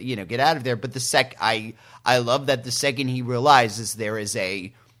 get out of there. But I love that the second he realizes there is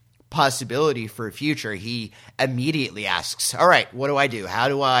a possibility for a future, he immediately asks, all right, what do I do? How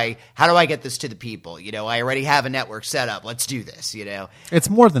do I get this to the people? I already have a network set up. Let's do this, It's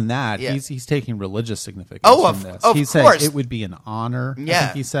more than that. Yeah. He's taking religious significance from this. He's saying it would be an honor, I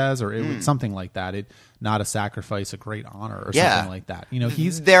think he says, or it would something like that. Not a sacrifice, a great honor, or something like that.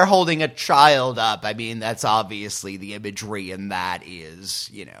 They're holding a child up. I mean, that's obviously the imagery, and that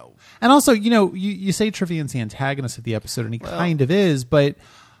is, And also, you say Trevian's the antagonist of the episode, and he kind of is, but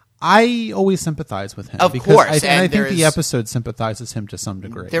I always sympathize with him. Of course. I think the episode sympathizes him to some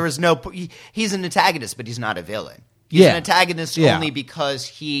degree. He's an antagonist, but he's not a villain. He's an antagonist only because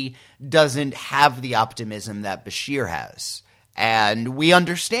he doesn't have the optimism that Bashir has. And we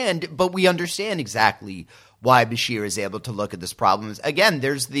understand exactly why Bashir is able to look at this problem. Again,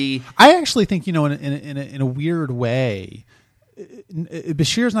 I actually think, in a weird way,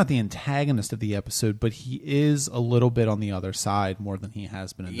 Bashir's not the antagonist of the episode, but he is a little bit on the other side more than he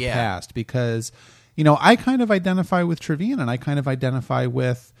has been in the past, because, I kind of identify with Trevian, and I kind of identify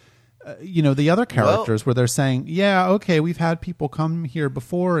with, the other characters where they're saying, okay, we've had people come here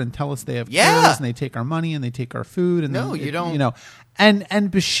before and tell us they have kids, and they take our money and they take our food. And you don't.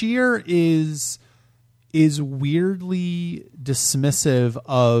 And Bashir is weirdly dismissive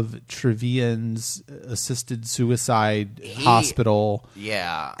of Trevian's assisted suicide hospital.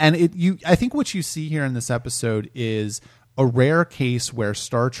 Yeah. And I think what you see here in this episode is a rare case where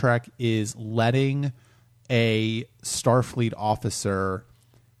Star Trek is letting a Starfleet officer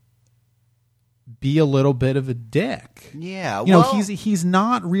be a little bit of a dick. Yeah. He's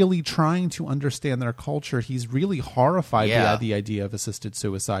not really trying to understand their culture. He's really horrified by the idea of assisted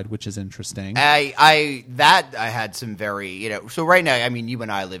suicide, which is interesting. I had some very, so right now, I mean, you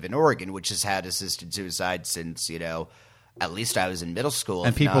and I live in Oregon, which has had assisted suicide since, at least I was in middle school.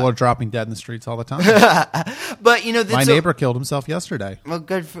 And people are dropping dead in the streets all the time. But, my neighbor killed himself yesterday. Well,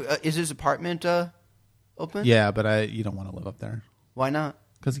 good. Is his apartment open? Yeah, but you don't want to live up there. Why not?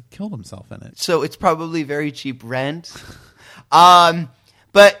 Because he killed himself in it. So it's probably very cheap rent. But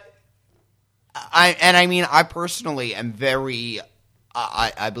I personally am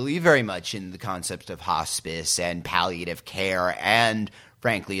I believe very much in the concept of hospice and palliative care and,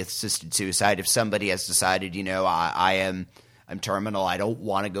 frankly, assisted suicide. If somebody has decided, I'm terminal, I don't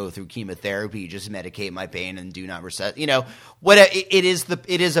want to go through chemotherapy, just medicate my pain and do not reset. It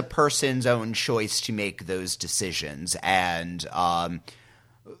is a person's own choice to make those decisions, and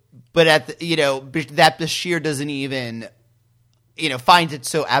but that Bashir doesn't even finds it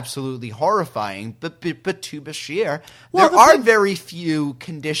so absolutely horrifying. But to Bashir, there are very few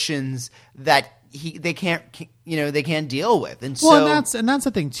conditions that they can't deal with. And that's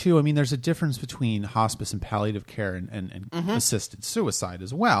the thing too. I mean, there's a difference between hospice and palliative care and assisted suicide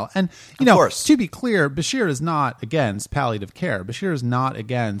as well. And to be clear, Bashir is not against palliative care. Bashir is not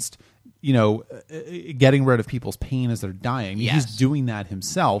against getting rid of people's pain as they're dying. Yes. He's doing that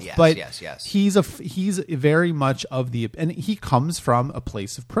himself. Yes, but yes. He's very much and he comes from a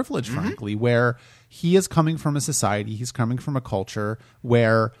place of privilege, frankly, where he is coming from a society, he's coming from a culture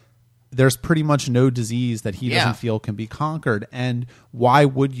where there's pretty much no disease that he doesn't feel can be conquered. And why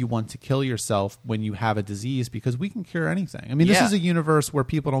would you want to kill yourself when you have a disease? Because we can cure anything. I mean, this is a universe where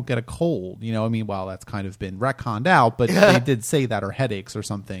people don't get a cold. I mean, well, that's kind of been retconned out, but they did say that, or headaches or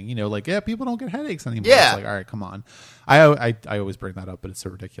something. People don't get headaches anymore. Yeah. It's all right, come on. I always bring that up, but it's so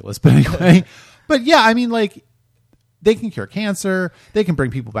ridiculous. But anyway, I mean, they can cure cancer. They can bring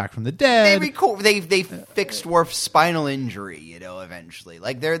people back from the dead. They fixed Worf's spinal injury, eventually.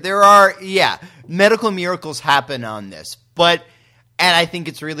 There are medical miracles happen on this. And I think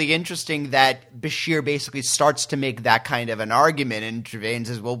it's really interesting that Bashir basically starts to make that kind of an argument, and Trevelyan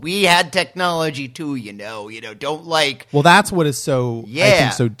says, well, we had technology too, don't Well, that's what is so, I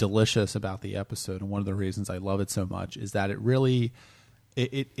think, so delicious about the episode, and one of the reasons I love it so much is that it really...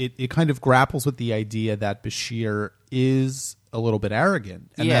 It kind of grapples with the idea that Bashir is a little bit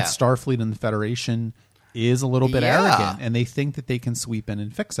arrogant, and that Starfleet and the Federation is a little bit arrogant, and they think that they can sweep in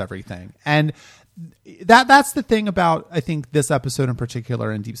and fix everything. And that's the thing about, I think, this episode in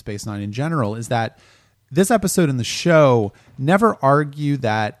particular and Deep Space Nine in general, is that this episode and the show never argue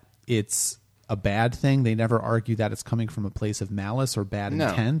that it's a bad thing. They never argue that it's coming from a place of malice or bad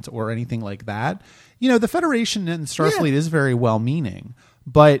intent or anything like that. The Federation and Starfleet is very well-meaning,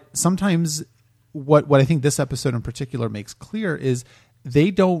 but sometimes what I think this episode in particular makes clear is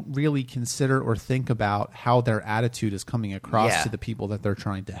they don't really consider or think about how their attitude is coming across to the people that they're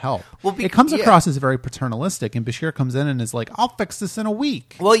trying to help. Well, it comes across as very paternalistic, and Bashir comes in and is like, I'll fix this in a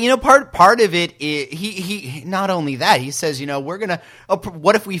week. Well, part of it is he not only that, he says, we're going to,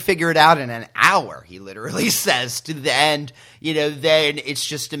 what if we figure it out in an hour? He literally says to the end, then it's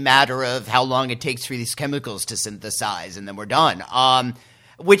just a matter of how long it takes for these chemicals to synthesize, and then we're done.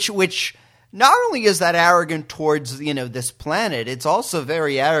 Which not only is that arrogant towards, this planet, it's also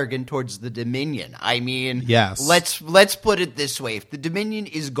very arrogant towards the Dominion. I mean, let's put it this way. If the Dominion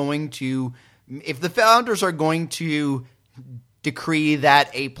is if the Founders are going to decree that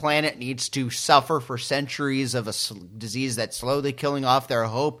a planet needs to suffer for centuries of a disease that's slowly killing off their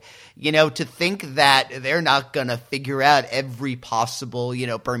hope, to think that they're not going to figure out every possible,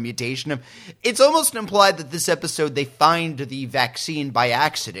 permutation of, it's almost implied that this episode they find the vaccine by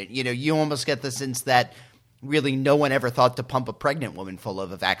accident. You almost get the sense that really no one ever thought to pump a pregnant woman full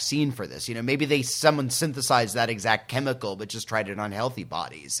of a vaccine for this. Maybe someone synthesized that exact chemical but just tried it on healthy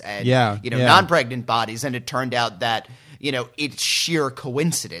bodies and non-pregnant bodies, and it turned out that it's sheer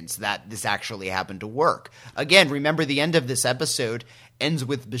coincidence that this actually happened to work. Again, remember the end of this episode ends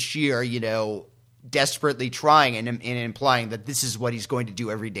with Bashir, desperately trying and implying that this is what he's going to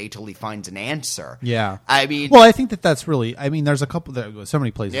do every day till he finds an answer. Yeah. I mean... Well, I think that's really... I mean, there's so many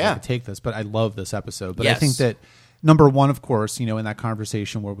places I could take this, but I love this episode. But I think that, number one, of course, in that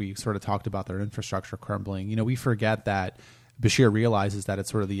conversation where we sort of talked about their infrastructure crumbling, we forget that Bashir realizes that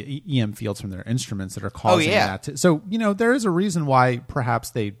it's sort of the EM fields from their instruments that are causing that. So, there is a reason why perhaps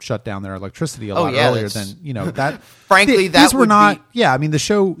they shut down their electricity a lot earlier than, that. Frankly, these were not. I mean, the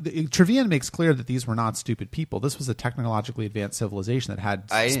show, Trevelyan makes clear that these were not stupid people. This was a technologically advanced civilization that had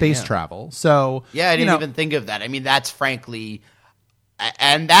space travel. So, I didn't even think of that. I mean, that's frankly...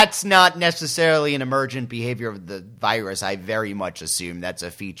 And that's not necessarily an emergent behavior of the virus. I very much assume that's a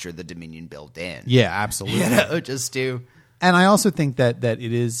feature the Dominion built in. Yeah, absolutely. Just to... And I also think that it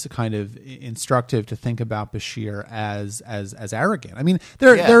is kind of instructive to think about Bashir as arrogant. I mean,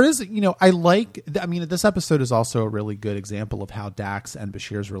 there is, this episode is also a really good example of how Dax and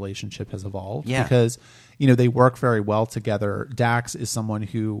Bashir's relationship has evolved because, they work very well together. Dax is someone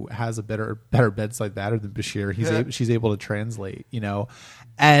who has a better bedside manner than Bashir. She's able to translate,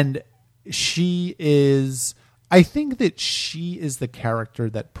 and I think that she is the character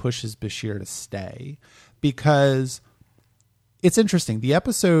that pushes Bashir to stay because it's interesting. The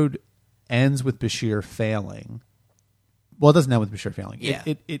episode ends with Bashir failing. Well, it doesn't end with Bashir failing. Yeah.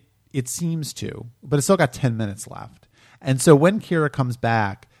 It seems to, but it's still got 10 minutes left. And so when Kira comes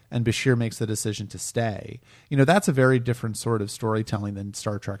back and Bashir makes the decision to stay, that's a very different sort of storytelling than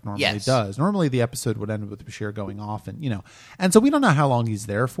Star Trek normally does. Normally the episode would end with Bashir going off and so we don't know how long he's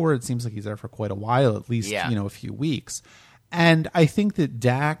there for. It seems like he's there for quite a while, at least, a few weeks. And I think that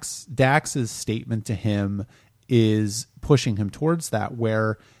Dax's statement to him is pushing him towards that,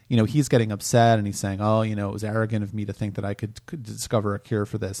 where he's getting upset and he's saying, oh, it was arrogant of me to think that I could discover a cure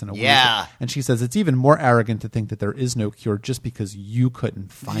for this in a week. And she says, it's even more arrogant to think that there is no cure just because you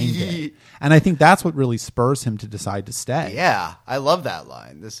couldn't find it. And I think that's what really spurs him to decide to stay. Yeah, I love that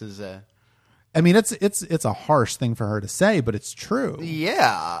line. This is I mean, it's a harsh thing for her to say, but it's true.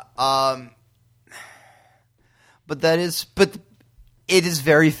 Yeah. But it is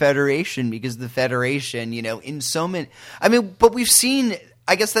very Federation, because the Federation, in so many – I mean, but we've seen –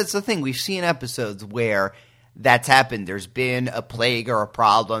 I guess that's the thing. We've seen episodes where that's happened. There's been a plague or a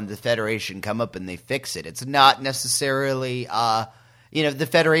problem. The Federation come up and they fix it. It's not necessarily the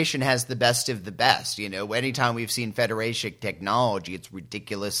Federation has the best of the best. Anytime we've seen Federation technology, it's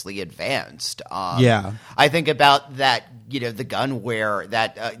ridiculously advanced. I think about that, the gun where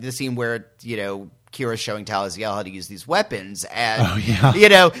that the scene where, Kira's showing Taliziel how to use these weapons, and she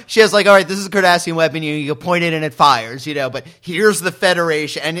has all right, this is a Cardassian weapon, you point it and it fires, but here's the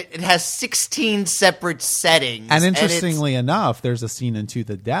Federation, and it has 16 separate settings. And interestingly enough, there's a scene in To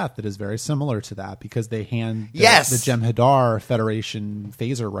the Death that is very similar to that, because they hand the Jem'Hadar Federation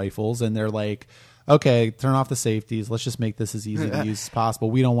phaser rifles, and they're like, okay, turn off the safeties. Let's just make this as easy to use as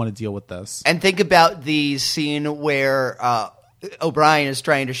possible. We don't want to deal with this. And think about the scene where O'Brien is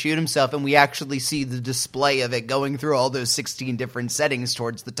trying to shoot himself, and we actually see the display of it going through all those 16 different settings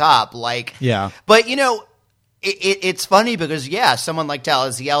towards the top. But it's funny because someone like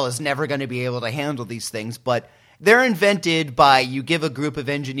Taliziel is never going to be able to handle these things, but they're invented by, you give a group of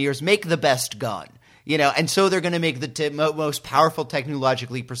engineers, make the best gun. And so they're going to make the most powerful,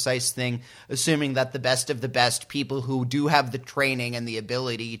 technologically precise thing, assuming that the best of the best people who do have the training and the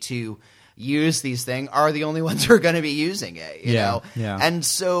ability to use these things are the only ones who are going to be using it, you know? Yeah. And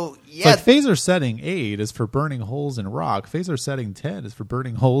so, like phaser setting 8 is for burning holes in rock. Phaser setting 10 is for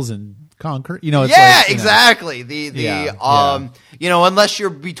burning holes in concrete. Exactly. Unless you're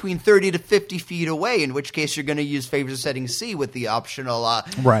between 30 to 50 feet away, in which case you're going to use phaser setting C with the optional,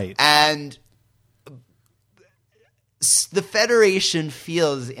 right. And the Federation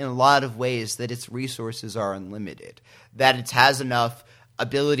feels in a lot of ways that its resources are unlimited, that it has enough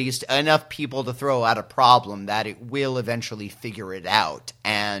abilities, enough people to throw out a problem that it will eventually figure it out.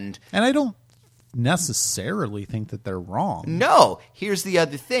 And I don't necessarily think that they're wrong. No. Here's the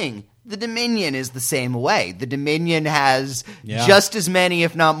other thing. The Dominion is the same way. The Dominion has just as many,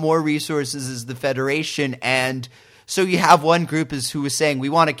 if not more, resources as the Federation, and so you have one group who is saying, we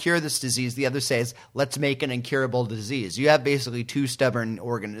want to cure this disease. The other says, let's make an incurable disease. You have basically two stubborn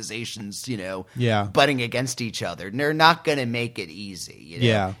organizations, butting against each other. And they're not going to make it easy.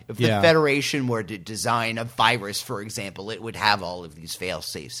 If the Federation were to design a virus, for example, it would have all of these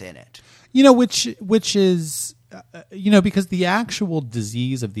fail-safes in it. Which is, because the actual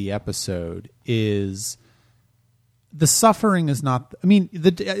disease of the episode is... The suffering is not. I mean,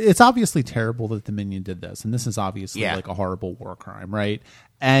 it's obviously terrible that the Dominion did this, and this is obviously like a horrible war crime, right?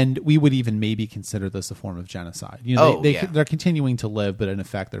 And we would even maybe consider this a form of genocide. They're continuing to live, but in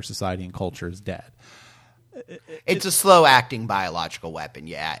effect, their society and culture is dead. It's a slow-acting biological weapon.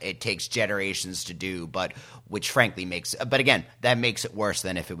 Yeah, it takes generations to do, but again, that makes it worse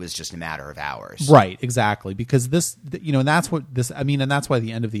than if it was just a matter of hours. Right, exactly. Because and that's what this. I mean, and that's why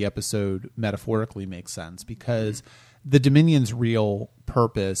the end of the episode metaphorically makes sense, because the Dominion's real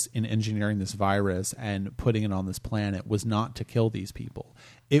purpose in engineering this virus and putting it on this planet was not to kill these people.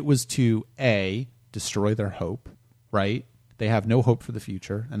 It was to destroy their hope. Right? They have no hope for the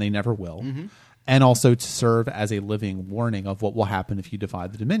future, and they never will. Mm-hmm. And also to serve as a living warning of what will happen if you defy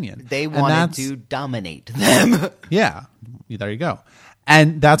the Dominion. They wanted to dominate them. Yeah, there you go.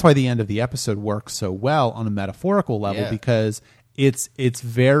 And that's why the end of the episode works so well on a metaphorical level, because it's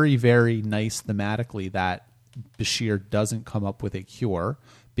very, very nice thematically that Bashir doesn't come up with a cure,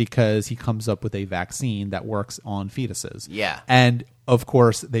 because he comes up with a vaccine that works on fetuses. Yeah. And of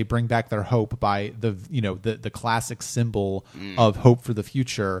course, they bring back their hope by the classic symbol of hope for the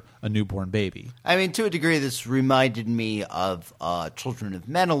future, a newborn baby. I mean, to a degree, this reminded me of Children of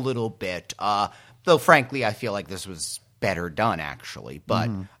Men a little bit, though frankly, I feel like this was better done, actually. But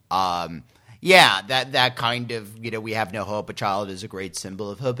that kind of, we have no hope. A child is a great symbol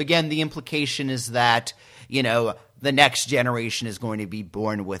of hope. Again, the implication is that, the next generation is going to be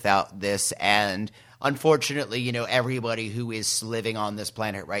born without this, and unfortunately, everybody who is living on this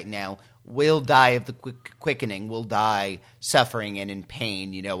planet right now will die of the quickening, will die suffering and in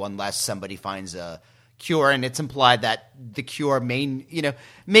pain, unless somebody finds a cure. And it's implied that the cure maybe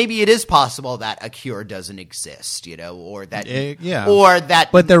it is possible that a cure doesn't exist, or that,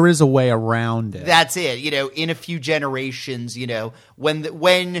 but there is a way around it. That's it. In a few generations,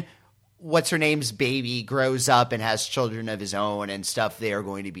 when what's her name's baby grows up and has children of his own and stuff, they are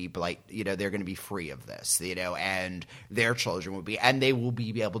going to be they're going to be free of this, and their children will be, and they will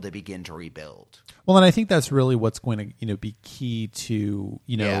be able to begin to rebuild. Well, and I think that's really what's going to, be key to,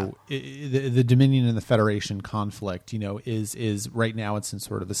 the Dominion and the Federation conflict, is right now it's in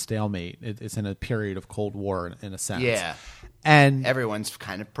sort of a stalemate. It's in a period of Cold War in a sense. Yeah. And everyone's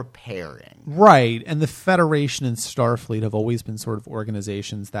kind of preparing. Right. And the Federation and Starfleet have always been sort of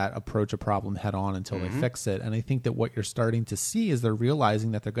organizations that approach a problem head on until they fix it. And I think that what you're starting to see is they're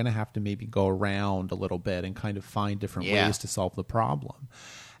realizing that they're going to have to maybe go around a little bit and kind of find different ways to solve the problem.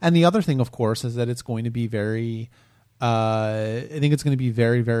 And the other thing, of course, is that it's going to be very, I think it's going to be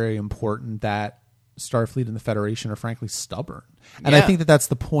very, very important that Starfleet and the Federation are frankly stubborn. And I think that that's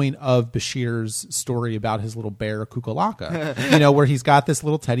the point of Bashir's story about his little bear, Kukulaka, where he's got this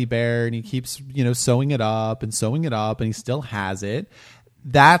little teddy bear and he keeps, sewing it up and he still has it.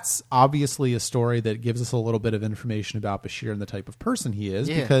 That's obviously a story that gives us a little bit of information about Bashir and the type of person he is,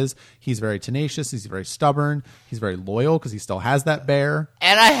 because he's very tenacious, he's very stubborn, he's very loyal because he still has that bear.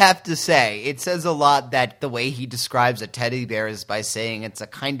 And I have to say, it says a lot that the way he describes a teddy bear is by saying it's a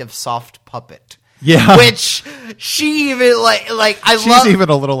kind of soft puppet. Yeah, which she even she's even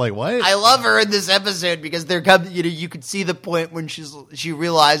a little like, what? I love her in this episode because there comes, you could see the point when she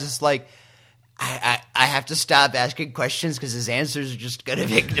realizes I have to stop asking questions because his answers are just gonna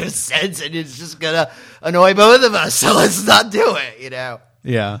make no sense and it's just gonna annoy both of us. So let's not do it.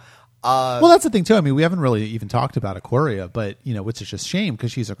 Yeah. Well, that's the thing too. I mean, we haven't really even talked about Ikoria, but which is just shame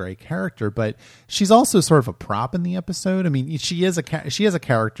because she's a great character, but she's also sort of a prop in the episode. I mean, she is a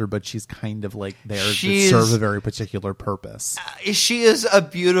character, but she's kind of like there to serve a very particular purpose. She is a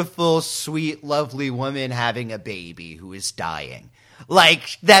beautiful, sweet, lovely woman having a baby who is dying.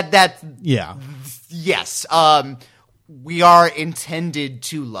 Like that. Yeah. Yes. We are intended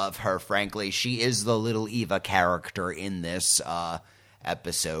to love her. Frankly, she is the little Eva character in this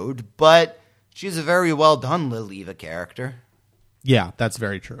episode, but she's a very well done little Eva character. Yeah, that's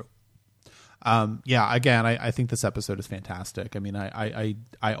very true. Again, I think this episode is fantastic. I mean, I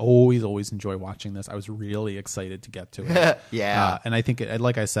always enjoy watching this. I was really excited to get to it. And I think,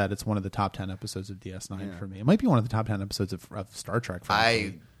 like I said, it's one of the top 10 episodes of DS9 for me. It might be one of the top 10 episodes of Star Trek for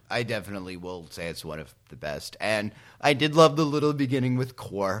me. I definitely will say it's one of the best. And I did love the little beginning with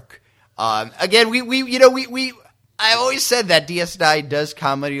Quark. Again, I always said that DS9 does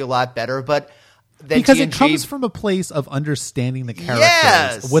comedy a lot better, but because it comes from a place of understanding the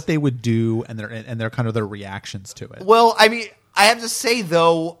characters, what they would do, and their kind of their reactions to it. Well, I mean, I have to say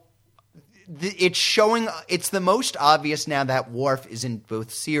though, it's the most obvious now that Worf is in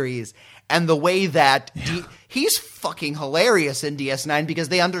both series, and the way that he's fucking hilarious in DS9 because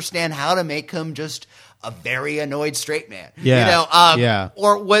they understand how to make him just a very annoyed straight man.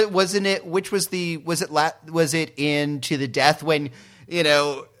 Or wasn't it? Which was was it in To the Death when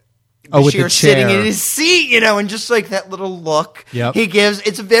Bashir's sitting in his seat, and just like that little look he gives.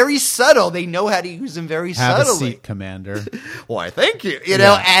 It's very subtle. They know how to use him very subtly. Have a seat, Commander. Why, thank you.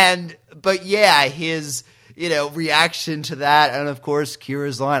 But his reaction to that, and of course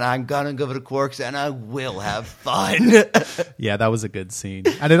Kira's line, "I'm gonna go to Quark's and I will have fun." Yeah, that was a good scene,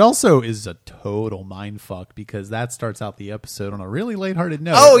 and it also is a total mindfuck because that starts out the episode on a really lighthearted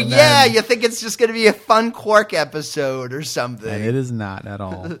note. Oh yeah, you think it's just gonna be a fun Quark episode or something, and it is not at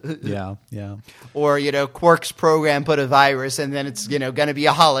all. Yeah. Or Quark's program put a virus, and then it's gonna be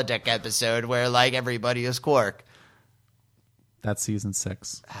a holodeck episode where everybody is Quark. That's season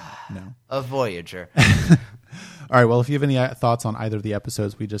 6. No. Of Voyager. All right. Well, if you have any thoughts on either of the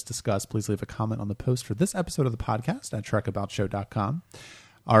episodes we just discussed, please leave a comment on the post for this episode of the podcast at trekaboutShow.com.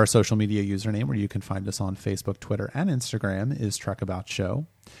 Our social media username, where you can find us on Facebook, Twitter, and Instagram, is TrekAboutShow.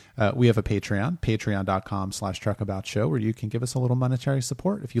 We have a Patreon, patreon.com/TrekAboutShow, where you can give us a little monetary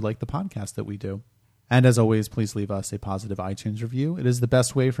support if you like the podcast that we do. And as always, please leave us a positive iTunes review. It is the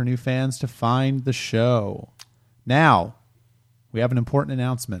best way for new fans to find the show. Now, we have an important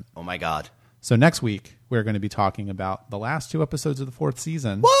announcement. Oh, my God. So next week, we're going to be talking about the last 2 episodes of the 4th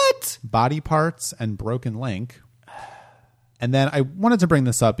season. What? Body Parts and Broken Link. And then I wanted to bring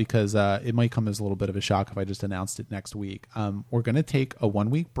this up because it might come as a little bit of a shock if I just announced it next week. We're going to take a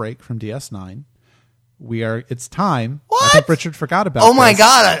 1-week break from DS9. It's time. What? I think Richard forgot about Oh, my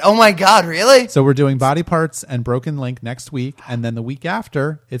God. Oh, my God. Really? So we're doing Body Parts and Broken Link next week. And then the week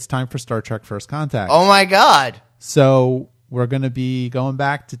after, it's time for Star Trek First Contact. Oh, my God. So we're going to be going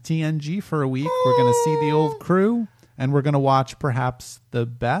back to TNG for a week. We're going to see the old crew, and we're going to watch perhaps the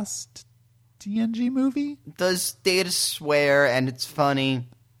best TNG movie. Does Data swear and it's funny?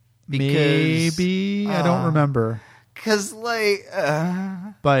 Maybe. I don't remember. Because,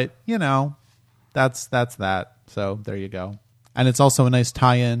 but that's that. So there you go. And it's also a nice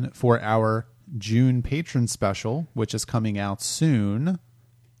tie-in for our June patron special, which is coming out soon,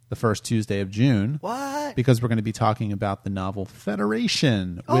 the first Tuesday of June. What? Because we're going to be talking about the novel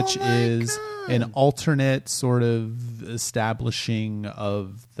Federation, which is an alternate sort of establishing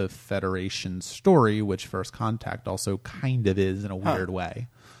of the Federation story, which First Contact also kind of is in a weird way.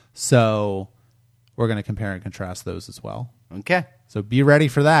 So we're going to compare and contrast those as well. Okay. So be ready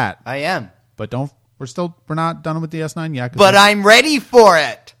for that. I am. But we're not done with DS9 yet. But I'm ready for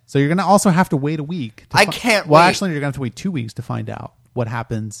it. So you're going to also have to wait a week. I can't Well, wait. actually, you're going to have to wait 2 weeks to find out what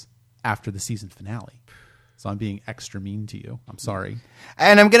happens after the season finale. So I'm being extra mean to you. I'm sorry.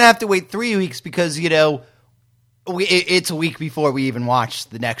 And I'm going to have to wait 3 weeks because, it's a week before we even watch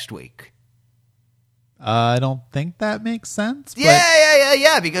the next week. I don't think that makes sense.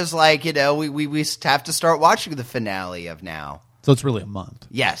 Yeah. Because, we have to start watching the finale of now. So it's really a month.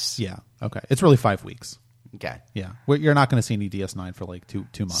 Yes. Yeah. Okay. It's really 5 weeks. Okay. Yeah. You're not going to see any DS9 for like two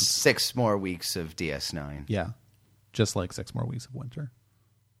months. 6 more weeks of DS9. Yeah. Just like 6 more weeks of winter.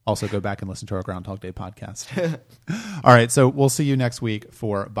 Also, go back and listen to our Groundhog Day podcast. All right. So we'll see you next week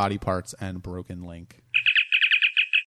for Body Parts and Broken Link.